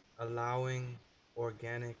 and allowing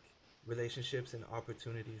organic relationships and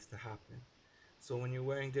opportunities to happen. So when you're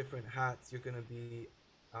wearing different hats, you're going to be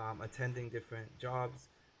attending different jobs,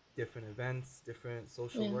 different events, different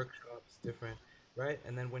social Yeah. workshops, different, right?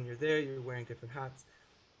 And then when you're there, you're wearing different hats,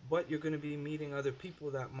 but you're going to be meeting other people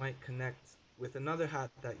that might connect with another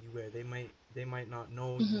hat that you wear. They might not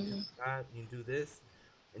know you do Mm-hmm. that, you do this,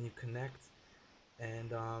 and you connect.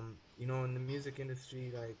 And in the music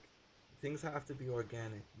industry, like, things have to be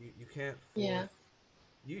organic. You can't Yeah. force.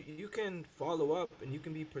 You can follow up, and you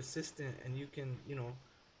can be persistent, and you can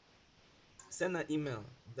send that email,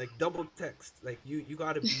 like double text. Like, you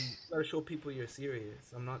gotta show people you're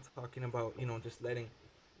serious. I'm not talking about just letting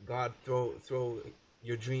God throw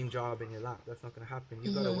your dream job in your lap. That's not gonna happen. You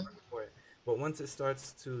gotta Mm-hmm. work for it. But once it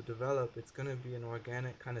starts to develop, it's gonna be an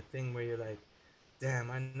organic kind of thing where you're like,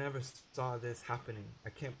 damn, I never saw this happening. I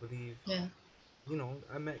can't believe Yeah.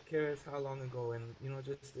 I met Karis how long ago, and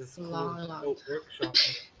just this cool Long, long dope time. workshop.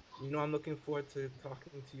 And I'm looking forward to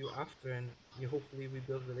talking to you after, and hopefully we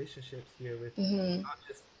build relationships here with Mm-hmm. not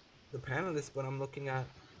just the panelists, but I'm looking at,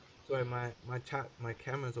 sorry, my chat, my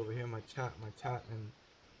camera's over here, my chat, and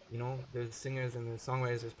there's singers and there's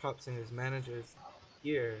songwriters, there's pop singers, managers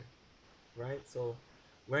here, right? So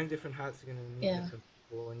wearing different hats, you're gonna meet Yeah. different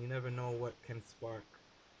people, and you never know what can spark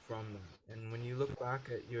from that. And when you look back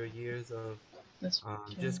at your years of That's true.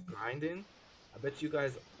 just grinding, I bet you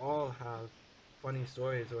guys all have funny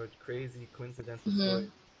stories or crazy coincidental Mm-hmm. stories.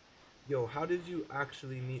 Yo, how did you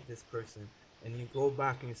actually meet this person? And you go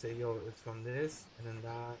back and you say, yo, it's from this, and then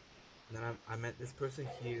that, and then I met this person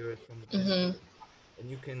here, it's from this Mm-hmm. place, and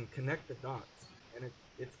you can connect the dots, and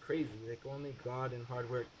it's crazy. Like, only God and hard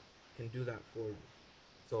work can do that for you.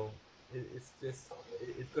 So it's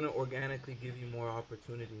gonna organically give you more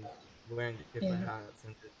opportunities wearing different Yeah. hats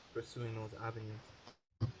and just pursuing those avenues.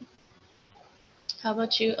 How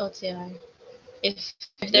about you, OTR? If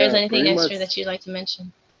there's Yeah, anything pretty extra that much. you'd like to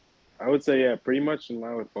mention. I would say, yeah, pretty much in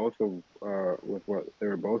line with both of with what they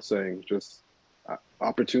were both saying. Just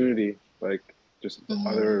opportunity, like just Mm-hmm.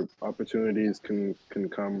 other opportunities can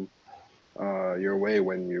come your way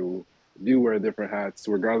when you do wear different hats,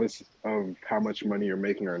 regardless of how much money you're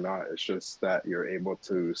making or not. It's just that you're able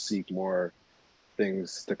to seek more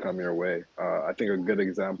things to come your way. I think a good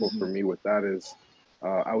example for Mm-hmm. me with that is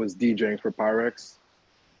I was DJing for Pyrex,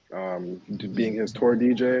 being his tour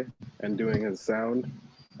DJ and doing his sound.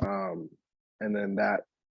 Um, and then that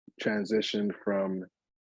transitioned from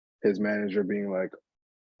his manager being like,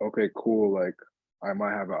 okay, cool, like I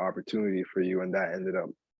might have an opportunity for you. And that ended up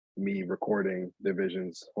me recording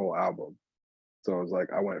Division's whole album. So it was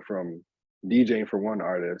like I went from DJing for one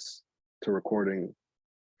artist to recording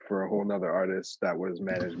for a whole nother artist that was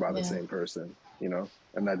managed by the Yeah. same person,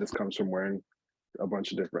 and that just comes from wearing a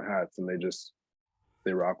bunch of different hats and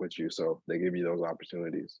they rock with you. So they give you those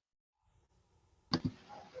opportunities.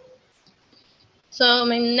 So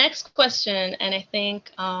my next question, and I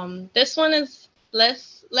think this one is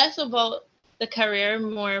less about the career,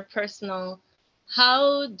 more personal.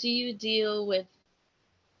 How do you deal with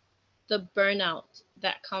the burnout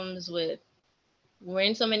that comes with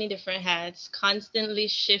wearing so many different hats, constantly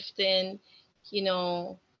shifting, you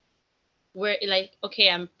know, where like, okay,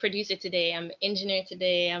 I'm producer today, I'm engineer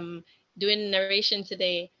today, I'm doing narration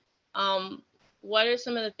today. Um, what are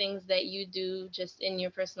some of the things that you do just in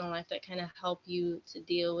your personal life that kind of help you to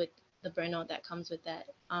deal with the burnout that comes with that?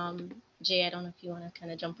 Jay, I don't know if you want to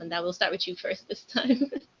kind of jump on that. We'll start with you first this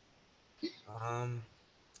time. Um,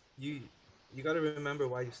 you you got to remember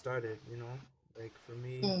why you started. Like, for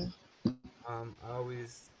me, Mm,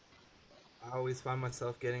 I always find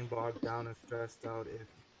myself getting bogged down and stressed out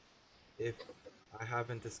if I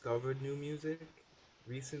haven't discovered new music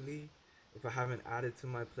recently, if I haven't added to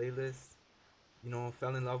my playlist.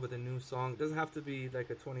 fell in love with a new song. It doesn't have to be like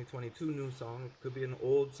a 2022 new song. It could be an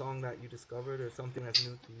old song that you discovered or something that's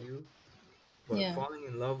new to you. But Yeah. falling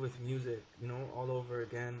in love with music, all over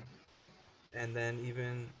again, and then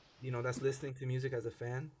even, that's listening to music as a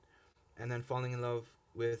fan, and then falling in love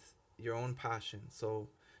with your own passion. So,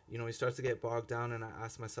 it starts to get bogged down, and I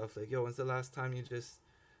ask myself, like, yo, when's the last time you just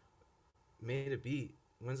made a beat?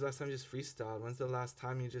 When's the last time you just freestyled? When's the last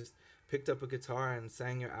time you just picked up a guitar and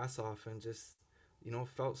sang your ass off and just,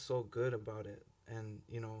 felt so good about it? And,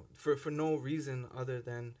 for no reason other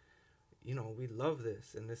than, we love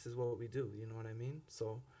this and this is what we do. You know what I mean?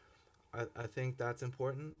 So I think that's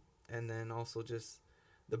important. And then also just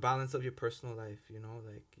the balance of your personal life,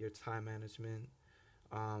 like your time management.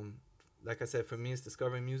 Um, like I said, for me, it's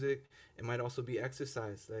discovering music. It might also be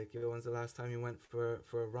exercise. Like, yo, when's the last time you went for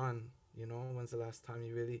a run? When's the last time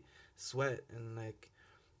you really sweat and like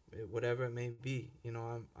whatever it may be.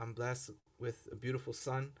 I'm blessed with a beautiful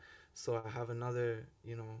son, so I have another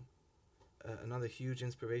huge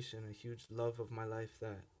inspiration, a huge love of my life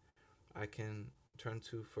that I can turn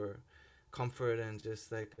to for comfort and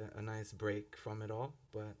just like a nice break from it all.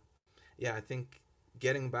 But yeah, I think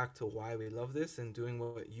getting back to why we love this and doing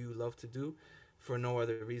what you love to do for no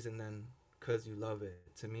other reason than because you love it.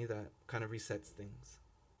 To me, that kind of resets things.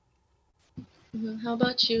 How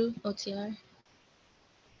about you, OTR?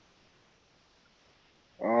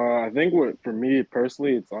 I think what for me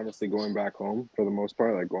personally, it's honestly going back home for the most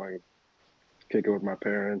part, like going kick it with my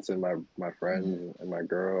parents and my Mm-hmm. friends and my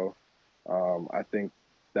girl. I think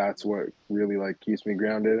that's what really like keeps me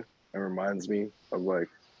grounded and reminds me of like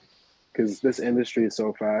because this industry is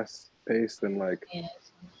so fast paced and like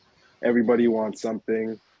Yes. everybody wants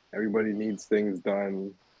something, everybody needs things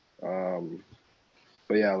done. Um,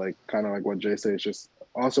 but yeah, like kind of like what Jay said, it's just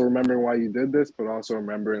also remembering why you did this, but also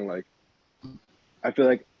remembering like I feel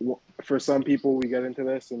like for some people we get into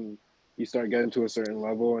this and you start getting to a certain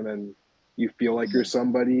level and then you feel like you're Mm-hmm.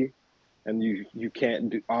 somebody and you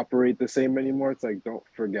can't operate the same anymore. It's like don't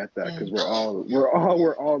forget that Yeah. because we're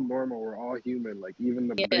all normal. We're all human. Like even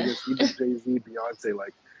the Yeah. biggest, even Jay-Z, Beyonce,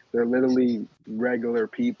 like they're literally regular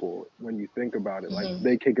people when you think about it. Like Mm-hmm.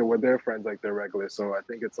 they kick it with their friends like they're regular. So I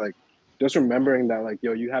think it's like just remembering that like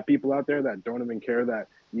yo, you have people out there that don't even care that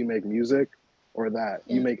you make music or that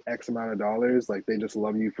you Yeah. make X amount of dollars, like they just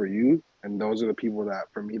love you for you. And those are the people that,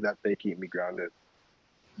 for me, that they keep me grounded.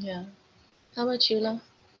 Yeah. How about you, Lo?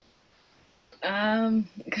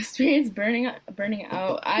 Experience burning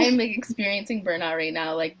out. I'm like, experiencing burnout right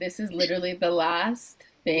now. Like this is literally the last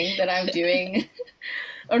thing that I'm doing.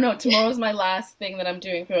 Or no, tomorrow's my last thing that I'm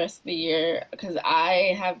doing for the rest of the year because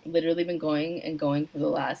I have literally been going and going for the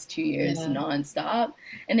last 2 years Yeah. nonstop.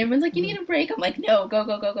 And everyone's like, you Mm-hmm. need a break. I'm like, no, go,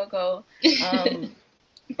 go, go, go, go.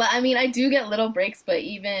 But I mean, I do get little breaks, but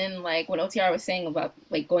even like what OTR was saying about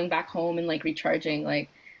like going back home and like recharging, like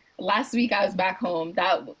last week I was back home.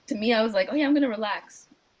 That to me, I was like, oh yeah, I'm gonna relax.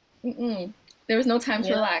 Mm-mm. There was no time to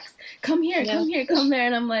Yeah. relax. Come here, Yeah. come here, come there.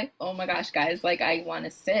 And I'm like, oh my gosh, guys, like I want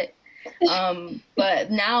to sit. But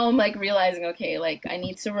now I'm like realizing, okay, like I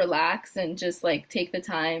need to relax and just like take the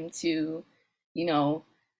time to, you know,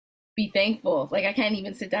 be thankful. Like I can't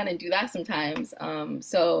even sit down and do that sometimes.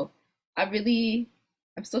 So I really,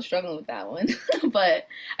 I'm still struggling with that one. But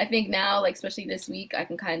I think now, like especially this week, I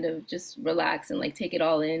can kind of just relax and like take it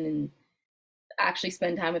all in and actually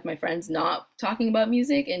spend time with my friends, not talking about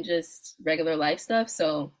music and just regular life stuff.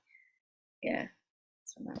 So yeah,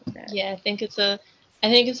 that's what I'm at with that. Yeah. I think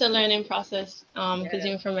it's a learning process. Because Yeah,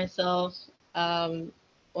 even for myself, um,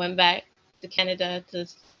 went back to Canada to,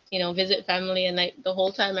 visit family, and like the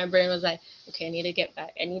whole time my brain was like, okay, I need to get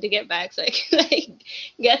back. I need to get back so I can like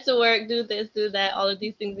get to work, do this, do that. All of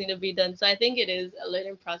these things need to be done. So I think it is a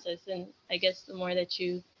learning process, and I guess the more that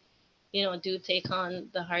you do take on,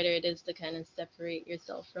 the harder it is to kind of separate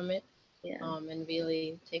yourself from it, yeah. and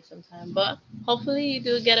really take some time. But hopefully you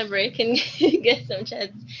do get a break and get some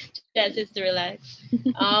chances to relax.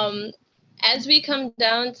 Um, as we come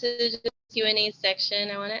down to just Q&A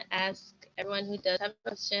section, I want to ask everyone who does have a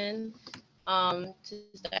question, to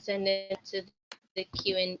start sending it to the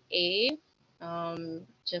Q&A,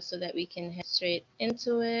 just so that we can head straight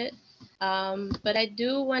into it. But I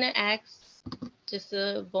do want to ask just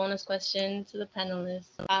a bonus question to the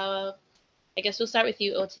panelists. I guess we'll start with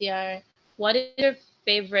you, OTR. What is your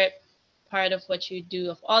favorite part of what you do?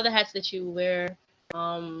 Of all the hats that you wear,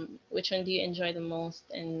 which one do you enjoy the most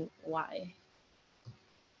and why?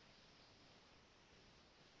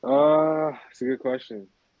 It's a good question.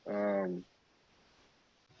 Um,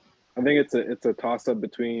 I think it's a toss up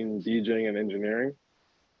between DJing and engineering.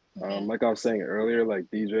 Okay. Like I was saying earlier, like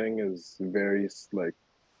DJing is very like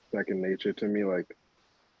second nature to me. Like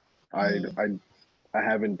I Mm-hmm. I I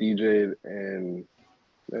haven't DJ'd in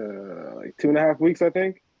like 2.5 weeks, I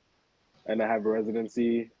think, and I have a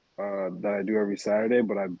residency that I do every Saturday.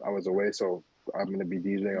 But I was away, so I'm gonna be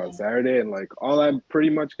DJing on Yeah. Saturday, and like all I'm pretty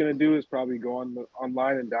much gonna do is probably go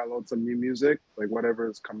online and download some new music, like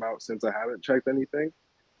whatever's come out since I haven't checked anything,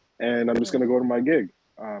 and I'm just Yeah. gonna go to my gig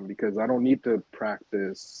because I don't need to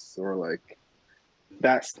practice or like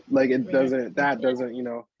that's like it doesn't Right. that doesn't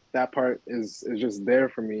that part is just there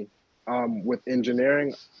for me. With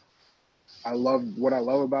engineering, what I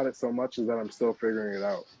love about it so much is that I'm still figuring it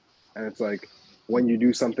out. And it's like when you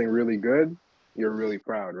do something really good, you're really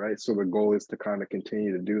proud, right? So the goal is to kind of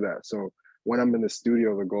continue to do that. So when I'm in the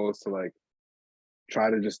studio, the goal is to like try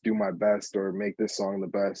to just do my best or make this song the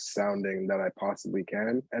best sounding that I possibly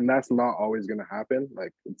can. And that's not always going to happen.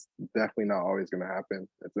 Like it's definitely not always going to happen.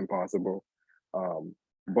 It's impossible. Um,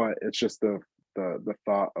 but it's just the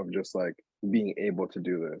thought of just like being able to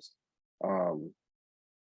do this. Um,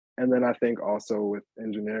 and then I think also with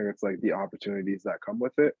engineering, it's like the opportunities that come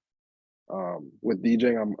with it. With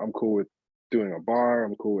DJing, I'm cool with doing a bar.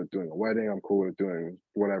 I'm cool with doing a wedding. I'm cool with doing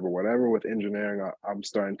whatever. With engineering, I'm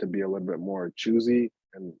starting to be a little bit more choosy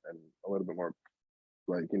and a little bit more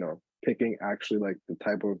like picking actually like the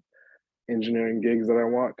type of engineering gigs that I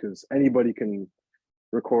want because anybody can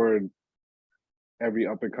record every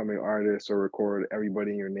up and coming artist or record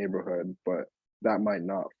everybody in your neighborhood, but that might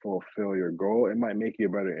not fulfill your goal. It might make you a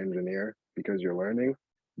better engineer because you're learning.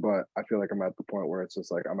 But I feel like I'm at the point where it's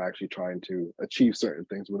just like I'm actually trying to achieve certain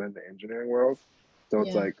things within the engineering world. So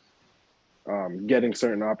it's Yeah. like getting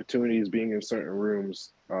certain opportunities, being in certain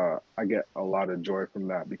rooms. I get a lot of joy from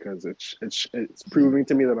that because it's Mm-hmm. proving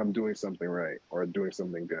to me that I'm doing something right or doing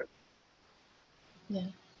something good. Yeah.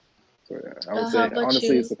 So yeah, I would How say about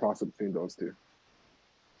honestly, it's you? a toss up between those two.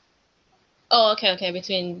 Oh, okay, okay.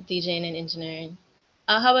 Between DJing and engineering.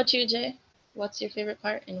 How about you, Jay? What's your favorite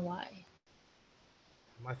part and why?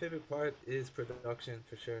 My favorite part is production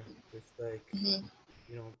for sure. Just like, Mm-hmm.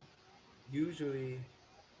 you know, usually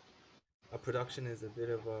a production is a bit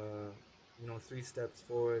of a, 3 steps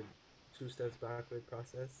forward, 2 steps backward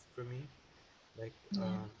process for me. Like,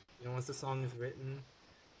 Yeah. once the song is written,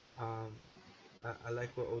 um, I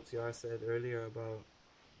like what OTR said earlier about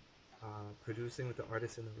producing with the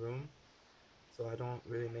artist in the room. So I don't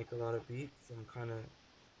really make a lot of beats. I'm kind of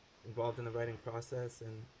involved in the writing process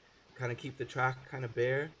and kind of keep the track kind of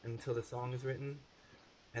bare until the song is written.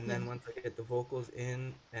 And Yeah. then once I get the vocals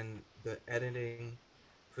in and the editing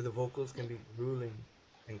for the vocals can be grueling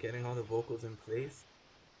and getting all the vocals in place.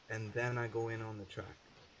 And then I go in on the track.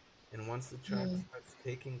 And once the track Mm-hmm. starts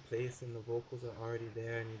taking place and the vocals are already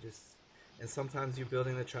there and and sometimes you're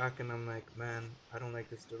building the track and I'm like, man, I don't like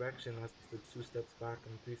this direction. That's the 2 steps back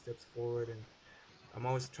and 3 steps forward. And I'm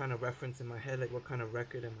always trying to reference in my head, like, what kind of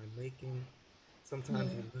record am I making?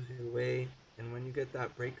 Sometimes you Mm-hmm. lose your way. And when you get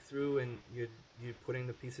that breakthrough and you're putting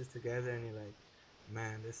the pieces together and you're like,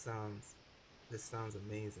 man, this sounds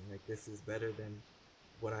amazing. Like, this is better than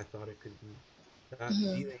what I thought it could be. That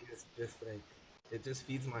Mm-hmm. feeling is just like, it just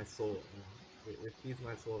feeds my soul, you know. It feeds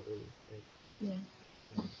my soul really. Like, Yeah.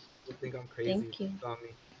 people think I'm crazy if Thank you. they saw me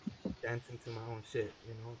dancing to my own shit,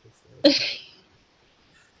 you know, just like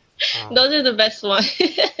um Those are the best one.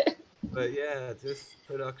 but yeah, just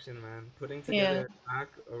production, man. Putting together Yeah. a track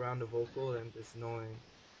around the vocal and just knowing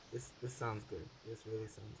this sounds good. This really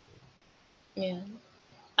sounds good. Yeah.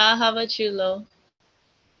 How about you, Lo?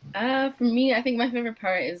 For me, I think my favorite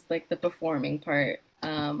part is like the performing part.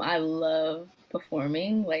 I love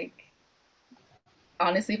performing. Like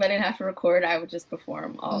honestly, if I didn't have to record, I would just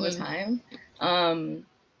perform all the Mm-hmm. time. Um,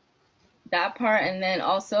 that part, and then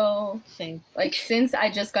also Same. like since I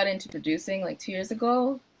just got into producing like 2 years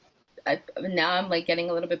ago, now I'm like getting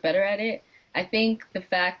a little bit better at it. I think the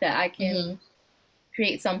fact that I Mm-hmm. can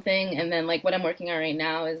create something and then like what I'm working on right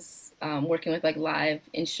now is working with like live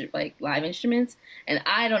instruments, and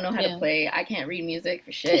I don't know how to Yeah. play. I can't read music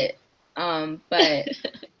for shit. But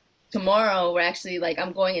tomorrow we're actually like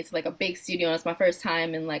I'm going into like a big studio and it's my first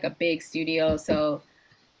time in like a big studio, so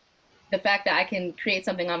the fact that I can create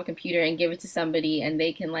something on a computer and give it to somebody and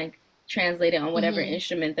they can like translate it on whatever Mm-hmm.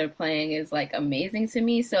 instrument they're playing is like amazing to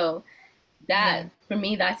me. So that Yeah. for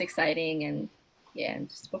me that's exciting. And yeah, and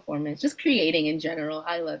just performance, just creating in general,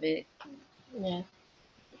 I love it. Yeah.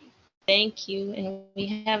 Thank you. And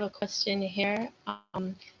we have a question here.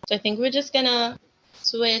 So I think we're just gonna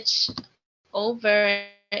switch over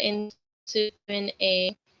into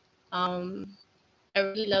Q&A. I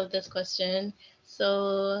really love this question.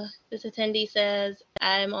 So this attendee says,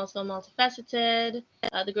 I'm also multifaceted.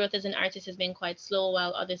 The growth as an artist has been quite slow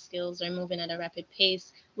while other skills are moving at a rapid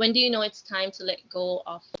pace. When do you know it's time to let go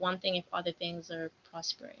of one thing if other things are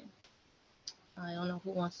prospering? I don't know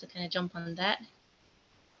who wants to kind of jump on that.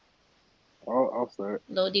 I'll start.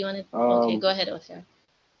 Lo, do you want to? Okay, Um, go ahead, Oscar.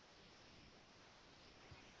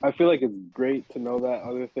 I feel like it's great to know that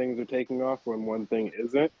other things are taking off when one thing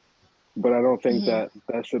isn't, but I don't think Mm-hmm. that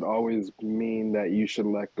that should always mean that you should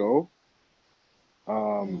let go.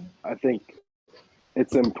 I think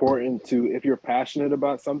it's important to, if you're passionate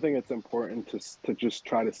about something, it's important to just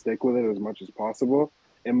try to stick with it as much as possible.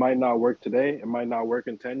 It might not work today, it might not work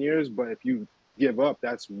in 10 years, but if you give up,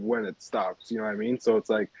 that's when it stops. You know what I mean? So it's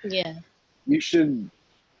like Yeah. you should,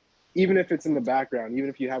 even if it's in the background, even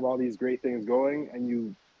if you have all these great things going and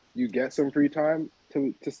you get some free time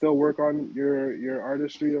to still work on your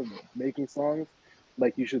artistry of making songs,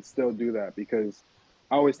 like you should still do that, because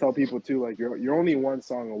I always tell people too, like you're only one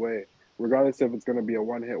song away, regardless if it's going to be a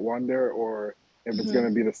one hit wonder or if it's Mm-hmm. going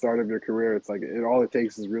to be the start of your career. It's like all it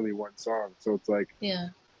takes is really one song. So it's like Yeah.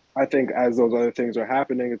 I think as those other things are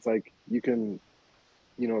happening, it's like you can,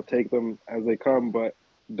 take them as they come, but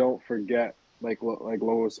don't forget, like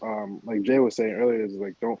Lois, like Jay was saying earlier, is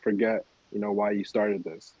like don't forget, why you started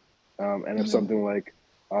this. And if Mm-hmm. something like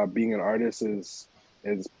being an artist is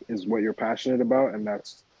what you're passionate about, and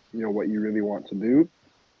that's what you really want to do,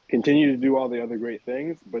 continue to do all the other great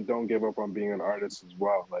things, but don't give up on being an artist as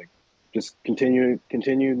well. Like just continue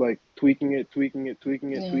like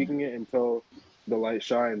Yeah. tweaking it until the light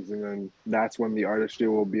shines, and then that's when the artistry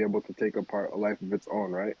will be able to take apart a life of its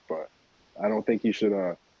own, right? But I don't think you should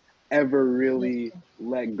ever really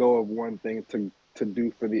let go of one thing to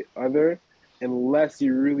do for the other, unless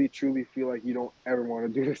you really truly feel like you don't ever want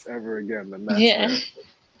to do this ever again. Then that's Yeah. fair.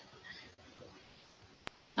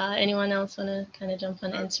 Anyone else want to kind of jump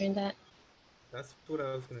on That answering that? that's what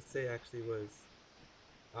I was gonna say. Actually, was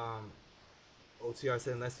um, OTR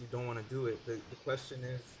said unless you don't want to do it. The question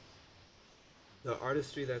is the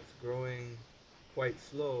artistry that's growing quite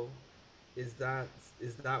slow, is that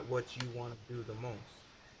is that what you want to do the most?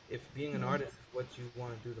 If being an Mm-hmm. artist is what you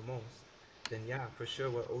want to do the most, then yeah, for sure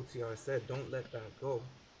what OTR said, don't let that go.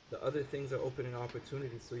 The other things are opening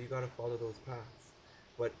opportunities, so you got to follow those paths.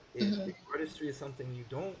 But if Mm-hmm. artistry is something you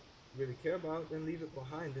don't really care about, then leave it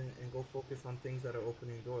behind and go focus on things that are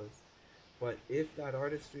opening doors. But if that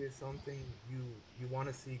artistry is something you want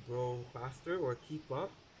to see grow faster or keep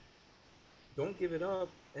up, don't give it up,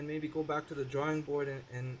 and maybe go back to the drawing board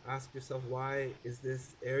and ask yourself, why is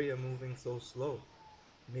this area moving so slow?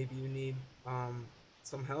 Maybe you need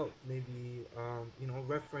some help. Maybe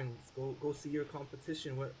reference. Go see your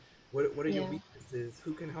competition. What are your Yeah. weaknesses?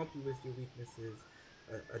 Who can help you with your weaknesses?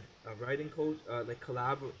 A writing coach, like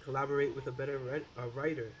collaborate with a better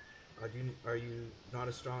writer. Are you not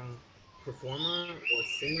a strong performer or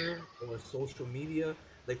singer or social media?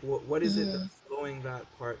 Like what is it Mm-hmm. that's slowing that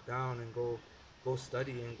part down? And go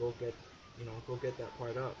study and go get that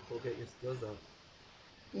part up. Go get your skills up.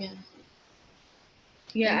 Yeah.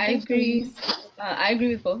 Yeah, I I think for me, agree. I agree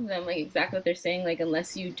with both of them. Like exactly what they're saying. Like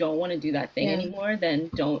unless you don't want to do that thing yeah. anymore,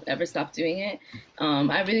 then don't ever stop doing it.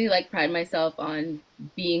 I really like pride myself on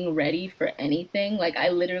being ready for anything. Like I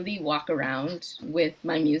literally walk around with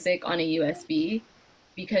my music on a USB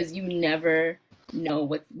because you never know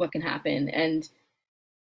what can happen. And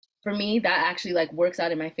for me, that actually like works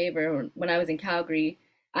out in my favor. When I was in Calgary,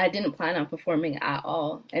 I didn't plan on performing at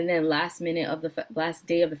all, and then last minute of the last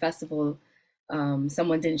day of the festival,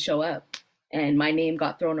 someone didn't show up, and my name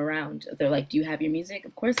got thrown around. They're like, "Do you have your music?"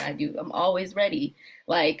 Of course I do. I'm always ready.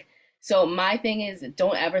 Like, so my thing is,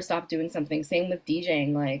 don't ever stop doing something. Same with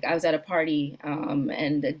DJing. Like, I was at a party,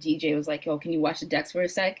 and the DJ was like, "Yo, can you watch the decks for a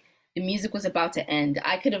sec?" The music was about to end.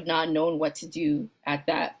 I could have not known what to do at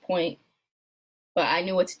that point, but I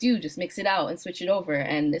knew what to do. Just mix it out and switch it over,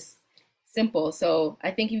 and it's simple. So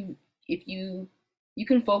I think if you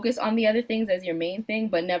can focus on the other things as your main thing,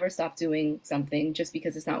 but never stop doing something just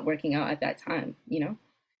because it's not working out at that time.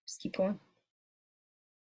 Just keep going.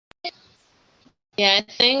 Yeah,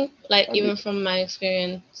 I think like I even do. from my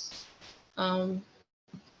experience, um,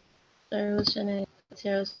 sorry, was trying to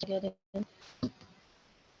Tara was getting.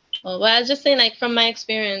 Oh, well, I was just saying like from my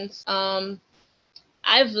experience,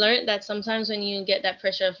 I've learned that sometimes when you get that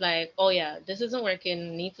pressure of like, oh yeah, this isn't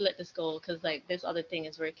working, need to let this go because like this other thing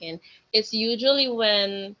is working. It's usually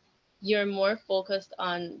when you're more focused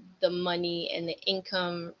on the money and the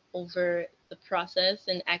income over the process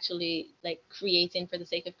and actually like creating for the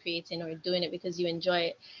sake of creating or doing it because you enjoy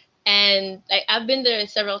it. And like I've been there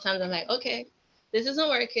several times. I'm like, okay, this isn't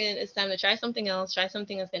working. It's time to try something else, try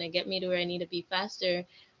something that's going to get me to where I need to be faster.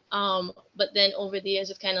 But then over the years,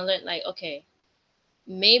 just kind of learned like, okay,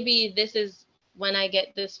 maybe this is when I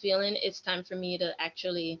get this feeling, it's time for me to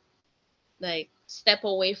actually like step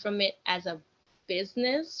away from it as a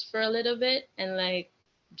business for a little bit and like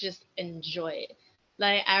just enjoy it.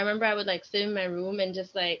 Like I remember I would like sit in my room and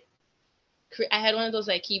just like I had one of those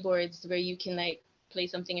like keyboards where you can like play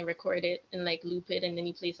something and record it and like loop it and then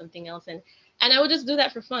you play something else and I would just do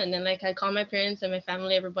that for fun and like I'd call my parents and my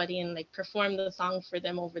family, everybody, and like perform the song for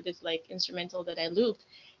them over this like instrumental that I looped.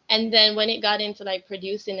 And then when it got into like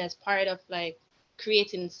producing as part of like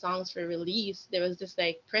creating songs for release, there was this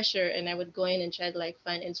like pressure and I would go in and try to like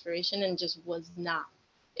find inspiration and just was not,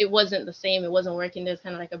 it wasn't the same. It wasn't working. There's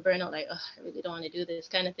kind of like a burnout, like, oh, I really don't want to do this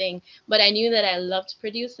kind of thing. But I knew that I loved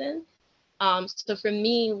producing. So for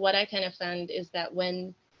me, what I kind of found is that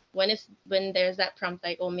when there's that prompt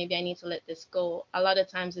like, oh, maybe I need to let this go, a lot of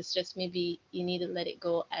times it's just maybe you need to let it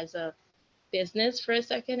go as a business for a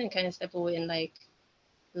second and kind of step away and like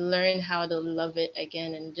learn how to love it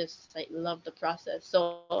again and just like love the process.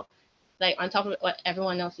 So like on top of what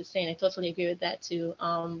everyone else is saying, I totally agree with that too.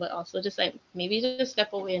 But also just like maybe just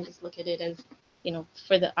step away and just look at it as,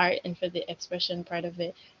 for the art and for the expression part of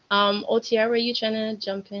it. OTR, were you trying to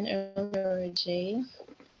jump in earlier or Jay?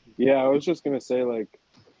 Yeah, I was just gonna say like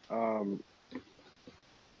um,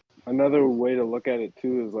 another way to look at it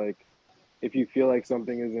too is like if you feel like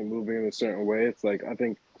something isn't moving in a certain way, it's like I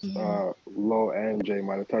think Mm-hmm. Lo and Jay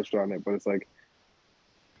might have touched on it, but it's like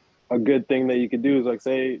a good thing that you could do is like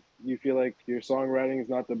say you feel like your songwriting is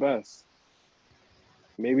not the best.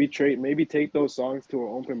 Maybe take those songs to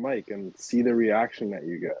an open mic and see the reaction that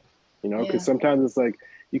you get. Because Yeah. sometimes it's like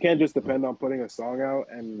you can't just depend on putting a song out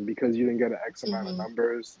and because you didn't get an X amount of Mm-hmm.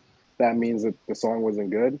 numbers, that means that the song wasn't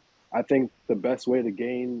good. I think the best way to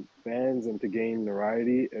gain fans and to gain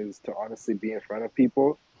notoriety is to honestly be in front of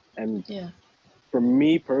people. And Yeah. for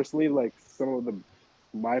me personally, like some of the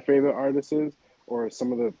my favorite artists or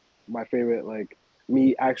some of the my favorite like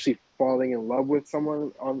me actually falling in love with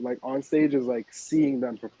someone on stage is like seeing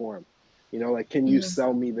them perform. Like can you Mm-hmm.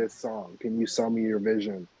 sell me this song? Can you sell me your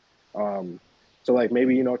vision? Um so like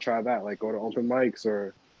maybe try that, like go to open mics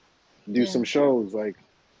or do Yeah. some shows. Like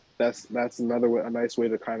that's another way, a nice way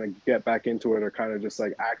to kind of get back into it or kind of just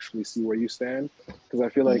like actually see where you stand. Because I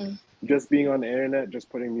feel like Mm-hmm. just being on the internet, just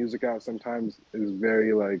putting music out sometimes is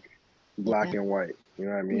very like black Yeah. and white. You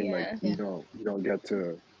know what I mean? Like Yeah. Yeah. you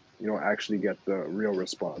don't actually get the real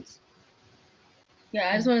response. Yeah,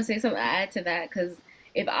 I just want to say something, add to that, because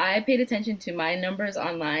if I paid attention to my numbers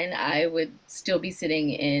online, I would still be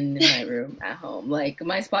sitting in my room at home. Like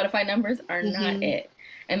my Spotify numbers are not Mm-hmm. it.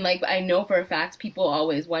 And like I know for a fact, people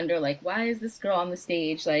always wonder like, why is this girl on the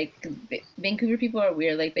stage? Like 'cause Vancouver people are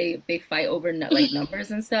weird. Like they fight over like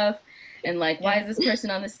numbers and stuff. And like, why Yeah. is this person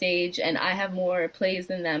on the stage and I have more plays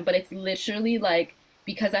than them? But it's literally like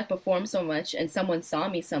because I perform so much and someone saw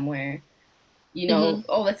me somewhere, Mm-hmm.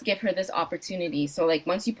 oh, let's give her this opportunity. So like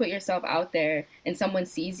once you put yourself out there and someone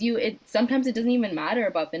sees you, it sometimes it doesn't even matter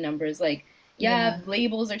about the numbers. Like, yeah, Yeah.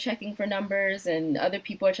 labels are checking for numbers and other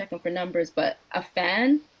people are checking for numbers, but a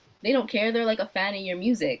fan, they don't care. They're like a fan of your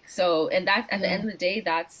music. So, and that's at the Yeah. end of the day,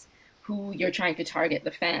 that's who you're trying to target,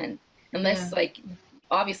 the fan. Yeah. Unless like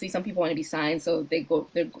obviously some people want to be signed, so they're trying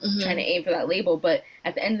to Mm-hmm. aim for that label. But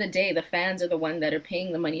at the end of the day, the fans are the one that are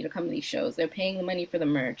paying the money to come to these shows. They're paying the money for the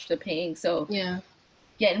merch. They're paying, so Yeah.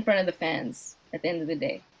 get in front of the fans at the end of the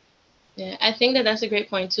day. Yeah. I think that that's a great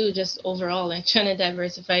point too. Just overall, like trying to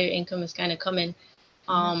diversify your income is kind of coming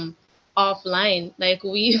Mm-hmm. um offline. Like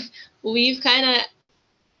we've kind of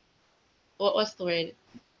what's the word?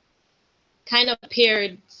 Kind of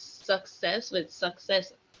paired success with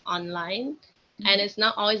success online, and Mm-hmm. it's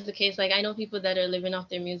not always the case. Like I know people that are living off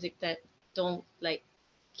their music that don't like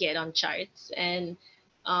get on charts and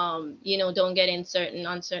don't get in certain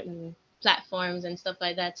on certain platforms and stuff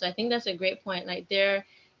like that. So I think that's a great point. Like there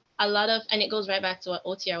are a lot of, and it goes right back to what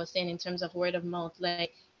OTR was saying in terms of word of mouth.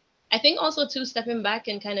 Like I think also too stepping back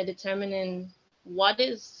and kind of determining what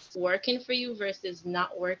is working for you versus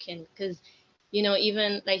not working. Because,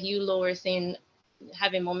 even like you, Lower, saying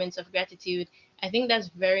having moments of gratitude, I think that's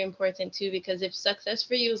very important too. Because if success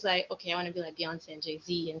for you is like, okay, I want to be like Beyonce and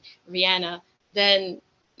Jay-Z and Rihanna, then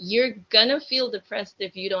you're gonna feel depressed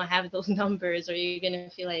if you don't have those numbers, or you're gonna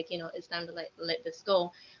feel like, it's time to like let this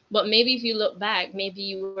go. But maybe if you look back, maybe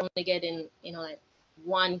you were only getting, like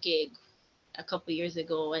one gig a couple years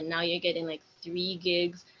ago and now you're getting like 3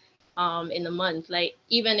 gigs in a month. Like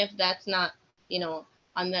even if that's not,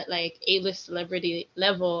 on that like A-list celebrity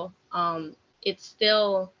level, it's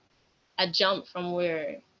still a jump from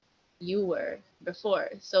where you were. before.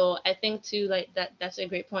 So I think too, like that's a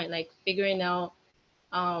great point. Like figuring out,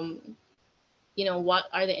 um, what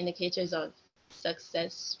are the indicators of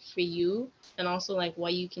success for you, and also like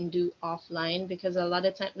what you can do offline, because a lot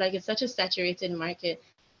of time, like it's such a saturated market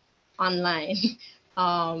online,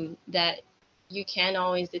 that you can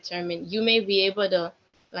always determine. You may be able to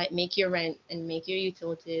like make your rent and make your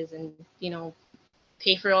utilities and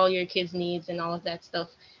pay for all your kids' needs and all of that stuff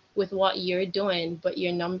with what you're doing, but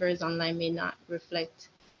your numbers online may not reflect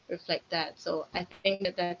that. So I think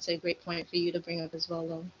that that's a great point for you to bring up as well,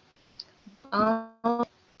 though.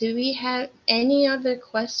 Do we have any other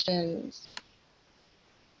questions?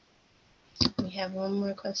 We have one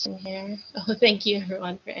more question here. Oh, thank you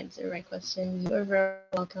everyone for answering my question. You are very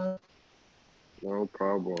welcome. No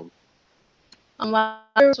problem. While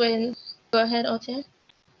we're waiting, go ahead, Otia.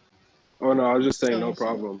 Oh no, I was just Oh, saying you're no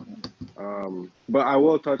saying no problem. problem. But I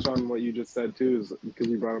will touch on what you just said too, is because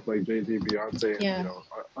you brought up like Jay-Z, Beyonce, and Yeah,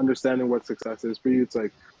 understanding what success is for you. It's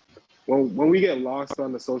like when we get lost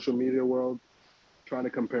on the social media world, trying to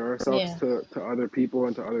compare ourselves yeah. to other people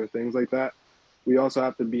and to other things like that, we also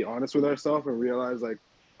have to be honest with ourselves and realize, like,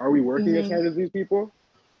 are we working as Mhm. hard as these people?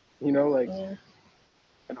 Like Yeah.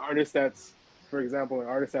 an artist that's, for example, an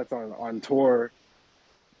artist that's on tour,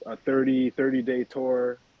 a 30 day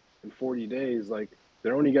tour in 40 days, like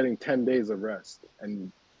they're only getting 10 days of rest,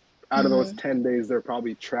 and out of those Mhm. 10 days they're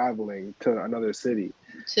probably traveling to another city. To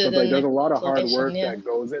So it's the like there's a next lot of hard location. work Yeah. that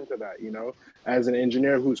goes into that. As an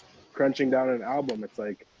engineer who's crunching down an album, it's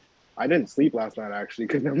like I didn't sleep last night actually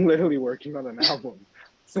because I'm literally working on an album.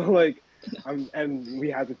 So like and we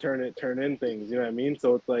had to turn in things, you know what I mean?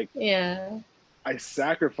 So it's like Yeah. I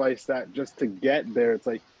sacrificed that just to get there. It's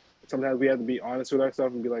like sometimes we have to be honest with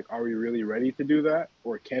ourselves and be like, are we really ready to do that,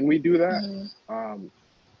 or can we do that? Mhm. Um,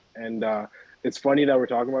 and It's funny that we're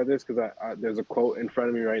talking about this because there's a quote in front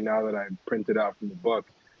of me right now that I printed out from the book.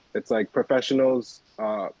 It's like professionals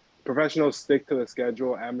stick to the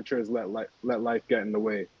schedule. Amateurs let life get in the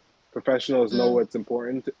way. Professionals know Mm. what's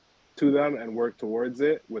important to them and work towards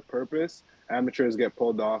it with purpose. Amateurs get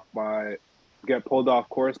pulled off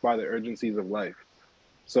course by the urgencies of life.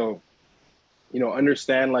 So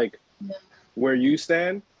understand like Yeah. where you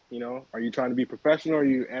stand. Are you trying to be professional or are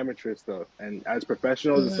you amateur still? And as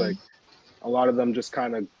professionals, it's Mhm. like a lot of them just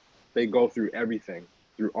kind of they go through everything,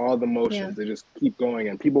 through all the Yeah. motions. They just keep going,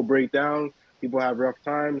 and people break down. People have rough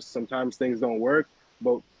times. Sometimes things don't work,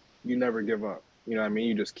 but you never give up. You know what I mean?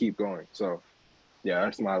 You just keep going. So yeah,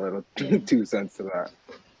 that's my little Yeah. 2 cents to that.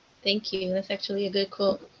 Thank you. That's actually a good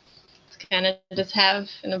quote to kind of just have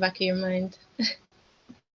in the back of your mind.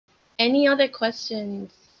 Any other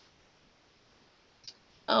questions?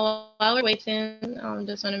 While we're waiting,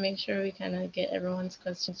 just want to make sure we kind of get everyone's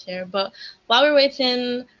questions here. But while we're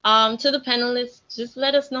waiting, to the panelists, just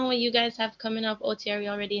let us know what you guys have coming up. OTR, we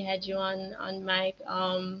already had you on mic.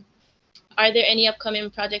 Are there any upcoming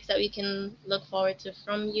projects that we can look forward to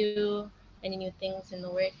from you? Any new things in the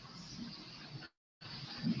works?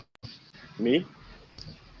 Me?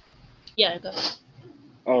 Yeah, go ahead.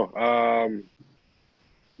 Oh,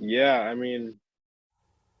 yeah. I mean,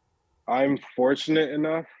 I'm fortunate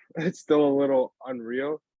enough. It's still a little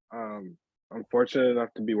unreal. I'm fortunate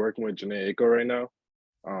enough to be working with Janae Aiko right now.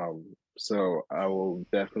 So I will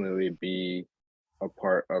definitely be a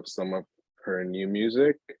part of some of her new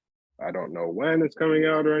music. I don't know when it's coming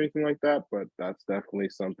out or anything like that, but that's definitely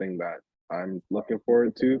something that I'm looking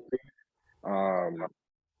forward to. Um,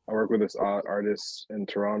 I work with this artist in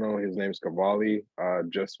Toronto. His name's Cavalli.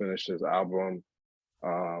 Just finished his album,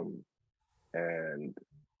 um, and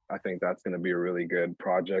I think that's going to be a really good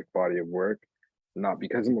project body of work. Not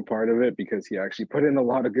because I'm a part of it, because he actually put in a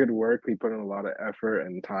lot of good work. He put in a lot of effort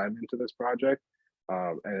and time into this project,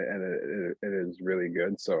 and it is really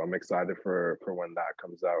good. So I'm excited for when that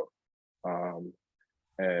comes out. Um,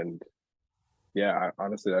 and yeah,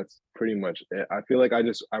 honestly, that's pretty much it. I feel like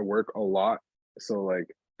I work a lot, so like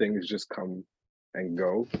things just come and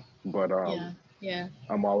go. But Yeah, yeah.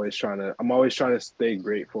 I'm always trying to stay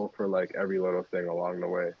grateful for like every little thing along the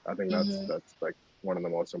way. I think that's Hmm. that's like one of the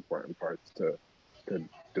most important parts to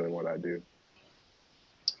doing what I do.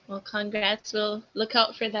 Well, congrats. We'll look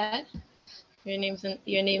out for that. Your name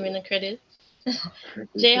in the credits. Jay, how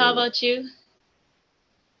Appreciate it. about you?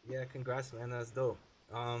 Yeah, congrats, man. That's dope.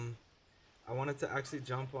 Um, I wanted to actually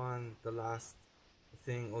jump on the last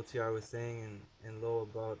thing OTR was saying and low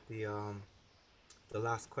about the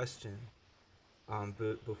last question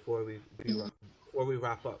before before we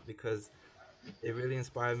wrap up, because it really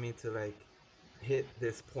inspired me to like hit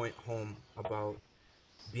this point home about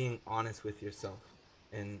being honest with yourself.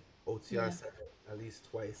 And OTR Yeah. said it at least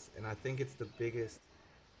twice, and I think it's the biggest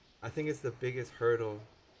I think it's the biggest hurdle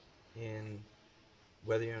in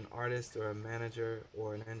whether you're an artist or a manager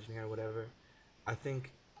or an engineer or whatever. I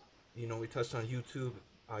think, we touched on YouTube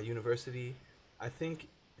University. I think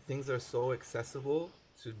things are so accessible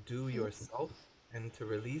to do yourself and to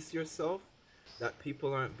release yourself that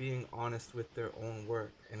people aren't being honest with their own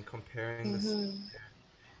work and comparing Mm-hmm.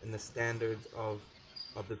 and the standards of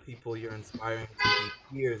the people you're inspiring to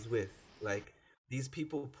be peers with. Like, these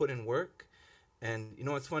people put in work, and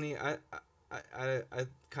it's funny. I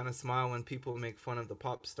kind of smile when people make fun of the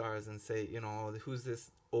pop stars and say, "Oh, who's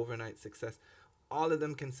this overnight success?" All of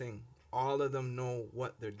them can sing. All of them know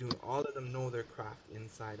what they're doing. All of them know their craft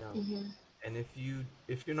inside out. Mm-hmm. And if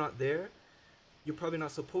you're not there, you're probably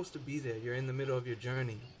not supposed to be there. You're in the middle of your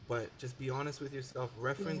journey. But just be honest with yourself.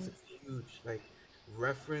 Reference is huge. Like,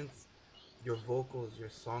 reference your vocals, your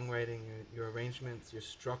songwriting, your arrangements, your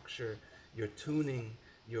structure, your tuning,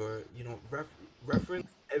 your reference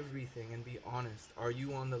everything and be honest. Are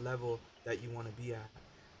you on the level that you want to be at?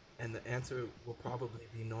 And the answer will probably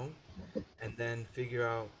be no. And then figure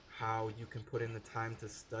out how you can put in the time to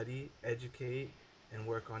study, educate, and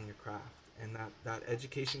work on your craft. And that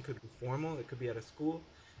education could be formal. It could be at a school.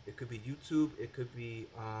 It could be YouTube. It could be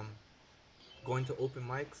going to open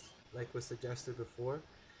mics, like was suggested before.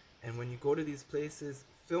 And when you go to these places,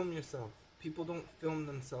 film yourself. People don't film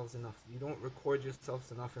themselves enough. You don't record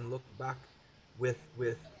yourselves enough and look back with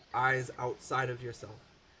eyes outside of yourself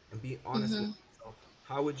and be honest with Mm-hmm. yourself.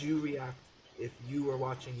 How would you react if you were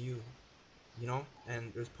watching you?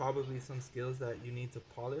 And there's probably some skills that you need to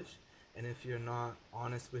polish. And if you're not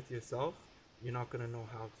honest with yourself, you're not going to know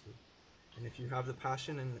how to. And if you have the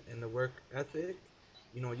passion and the work ethic,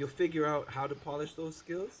 you'll figure out how to polish those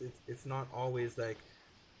skills. It's not always like,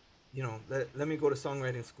 let me go to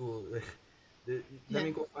songwriting school. Let Yeah.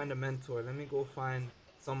 me go find a mentor. Let me go find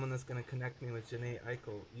someone that's going to connect me with Janae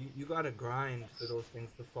Eiko. You got to grind for those things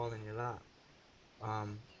to fall in your lap.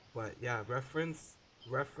 Um, but yeah, reference,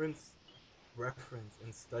 reference,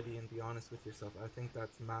 and study and be honest with yourself. I think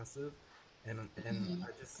that's massive, and Mm-hmm. I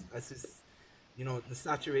just, the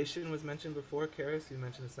saturation was mentioned before. Karis, you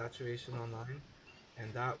mentioned the saturation online,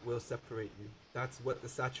 and that will separate you. That's what the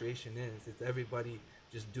saturation is. It's everybody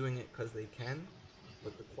just doing it because they can,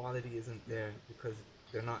 but the quality isn't there because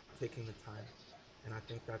they're not taking the time, and I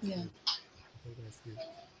think that's Yeah. huge. I think that's huge.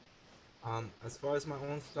 As far as my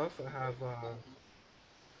own stuff, I have a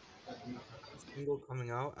single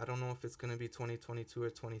coming out. I don't know if it's gonna be 2022 or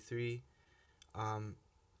 23. Um,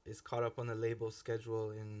 it's caught up on the label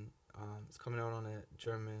schedule, and it's coming out on a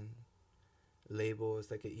German label.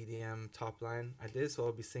 It's like an EDM top line. I did, so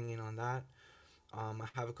I'll be singing on that. I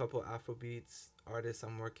have a couple Afrobeats artists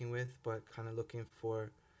I'm working with, but kind of looking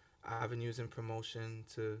for avenues and promotion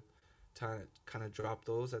to kind of drop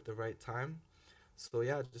those at the right time. So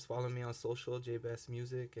yeah, just follow me on social, JBest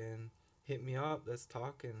Music, and hit me up. Let's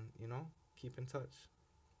talk and keep in touch.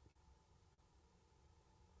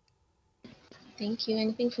 Thank you.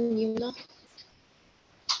 Anything from you, Linda?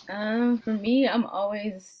 For me, I'm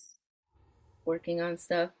always working on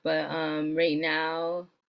stuff, but right now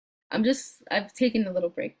I've taken a little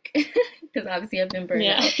break because obviously I've been burned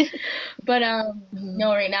Yeah. out. But Mm-hmm.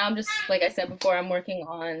 no, right now I'm just like I said before, I'm working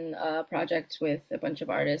on a project with a bunch of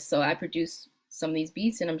artists. So I produce some of these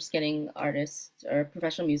beats, and I'm just getting artists or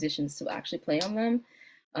professional musicians to actually play on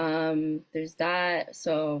them. There's that.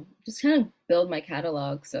 So just kind of build my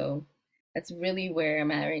catalog. So that's really where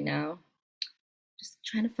I'm at right now. Just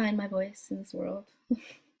trying to find my voice in this world.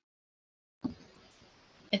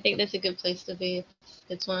 I think that's a good place to be.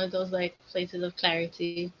 It's one of those like places of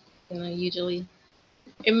clarity. Usually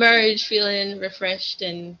emerge feeling refreshed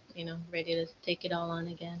and ready to take it all on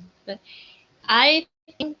again. But I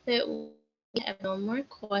think that we have no more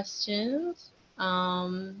questions.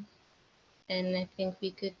 And I think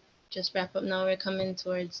we could just wrap up now. We're coming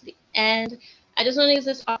towards the end. I just want to use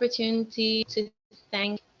this opportunity to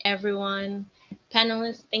thank everyone.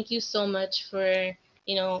 Panelists, thank you so much for,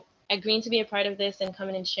 agreeing to be a part of this and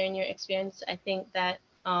coming and sharing your experience. I think that,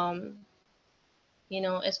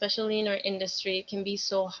 especially in our industry, it can be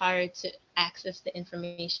so hard to access the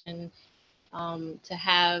information, to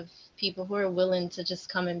have people who are willing to just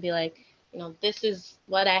come and be like, this is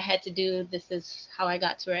what I had to do. This is how I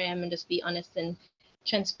got to where I am, and just be honest and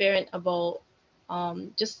transparent about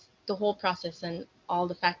just the whole process and all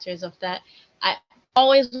the factors of that. I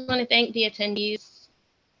always want to thank the attendees.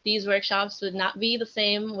 These workshops would not be the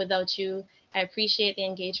same without you. I appreciate the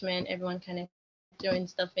engagement, everyone kind of throwing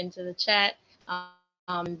stuff into the chat,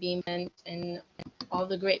 and being present, and all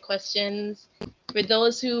the great questions. For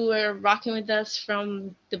those who were rocking with us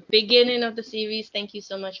from the beginning of the series, thank you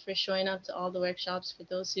so much for showing up to all the workshops. For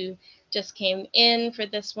those who just came in for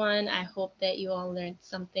this one, I hope that you all learned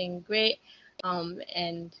something great,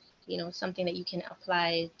 and something that you can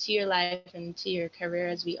apply to your life and to your career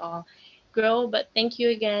as we all grow. But thank you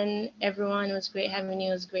again, everyone. It was great having you.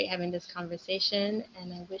 It was great having this conversation,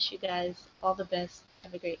 and I wish you guys all the best.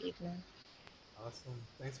 Have a great evening. Awesome.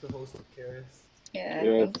 Thanks for hosting, Karis. Yeah,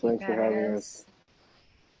 Yes, thank you thanks for having us.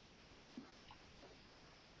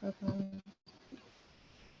 guys. Welcome.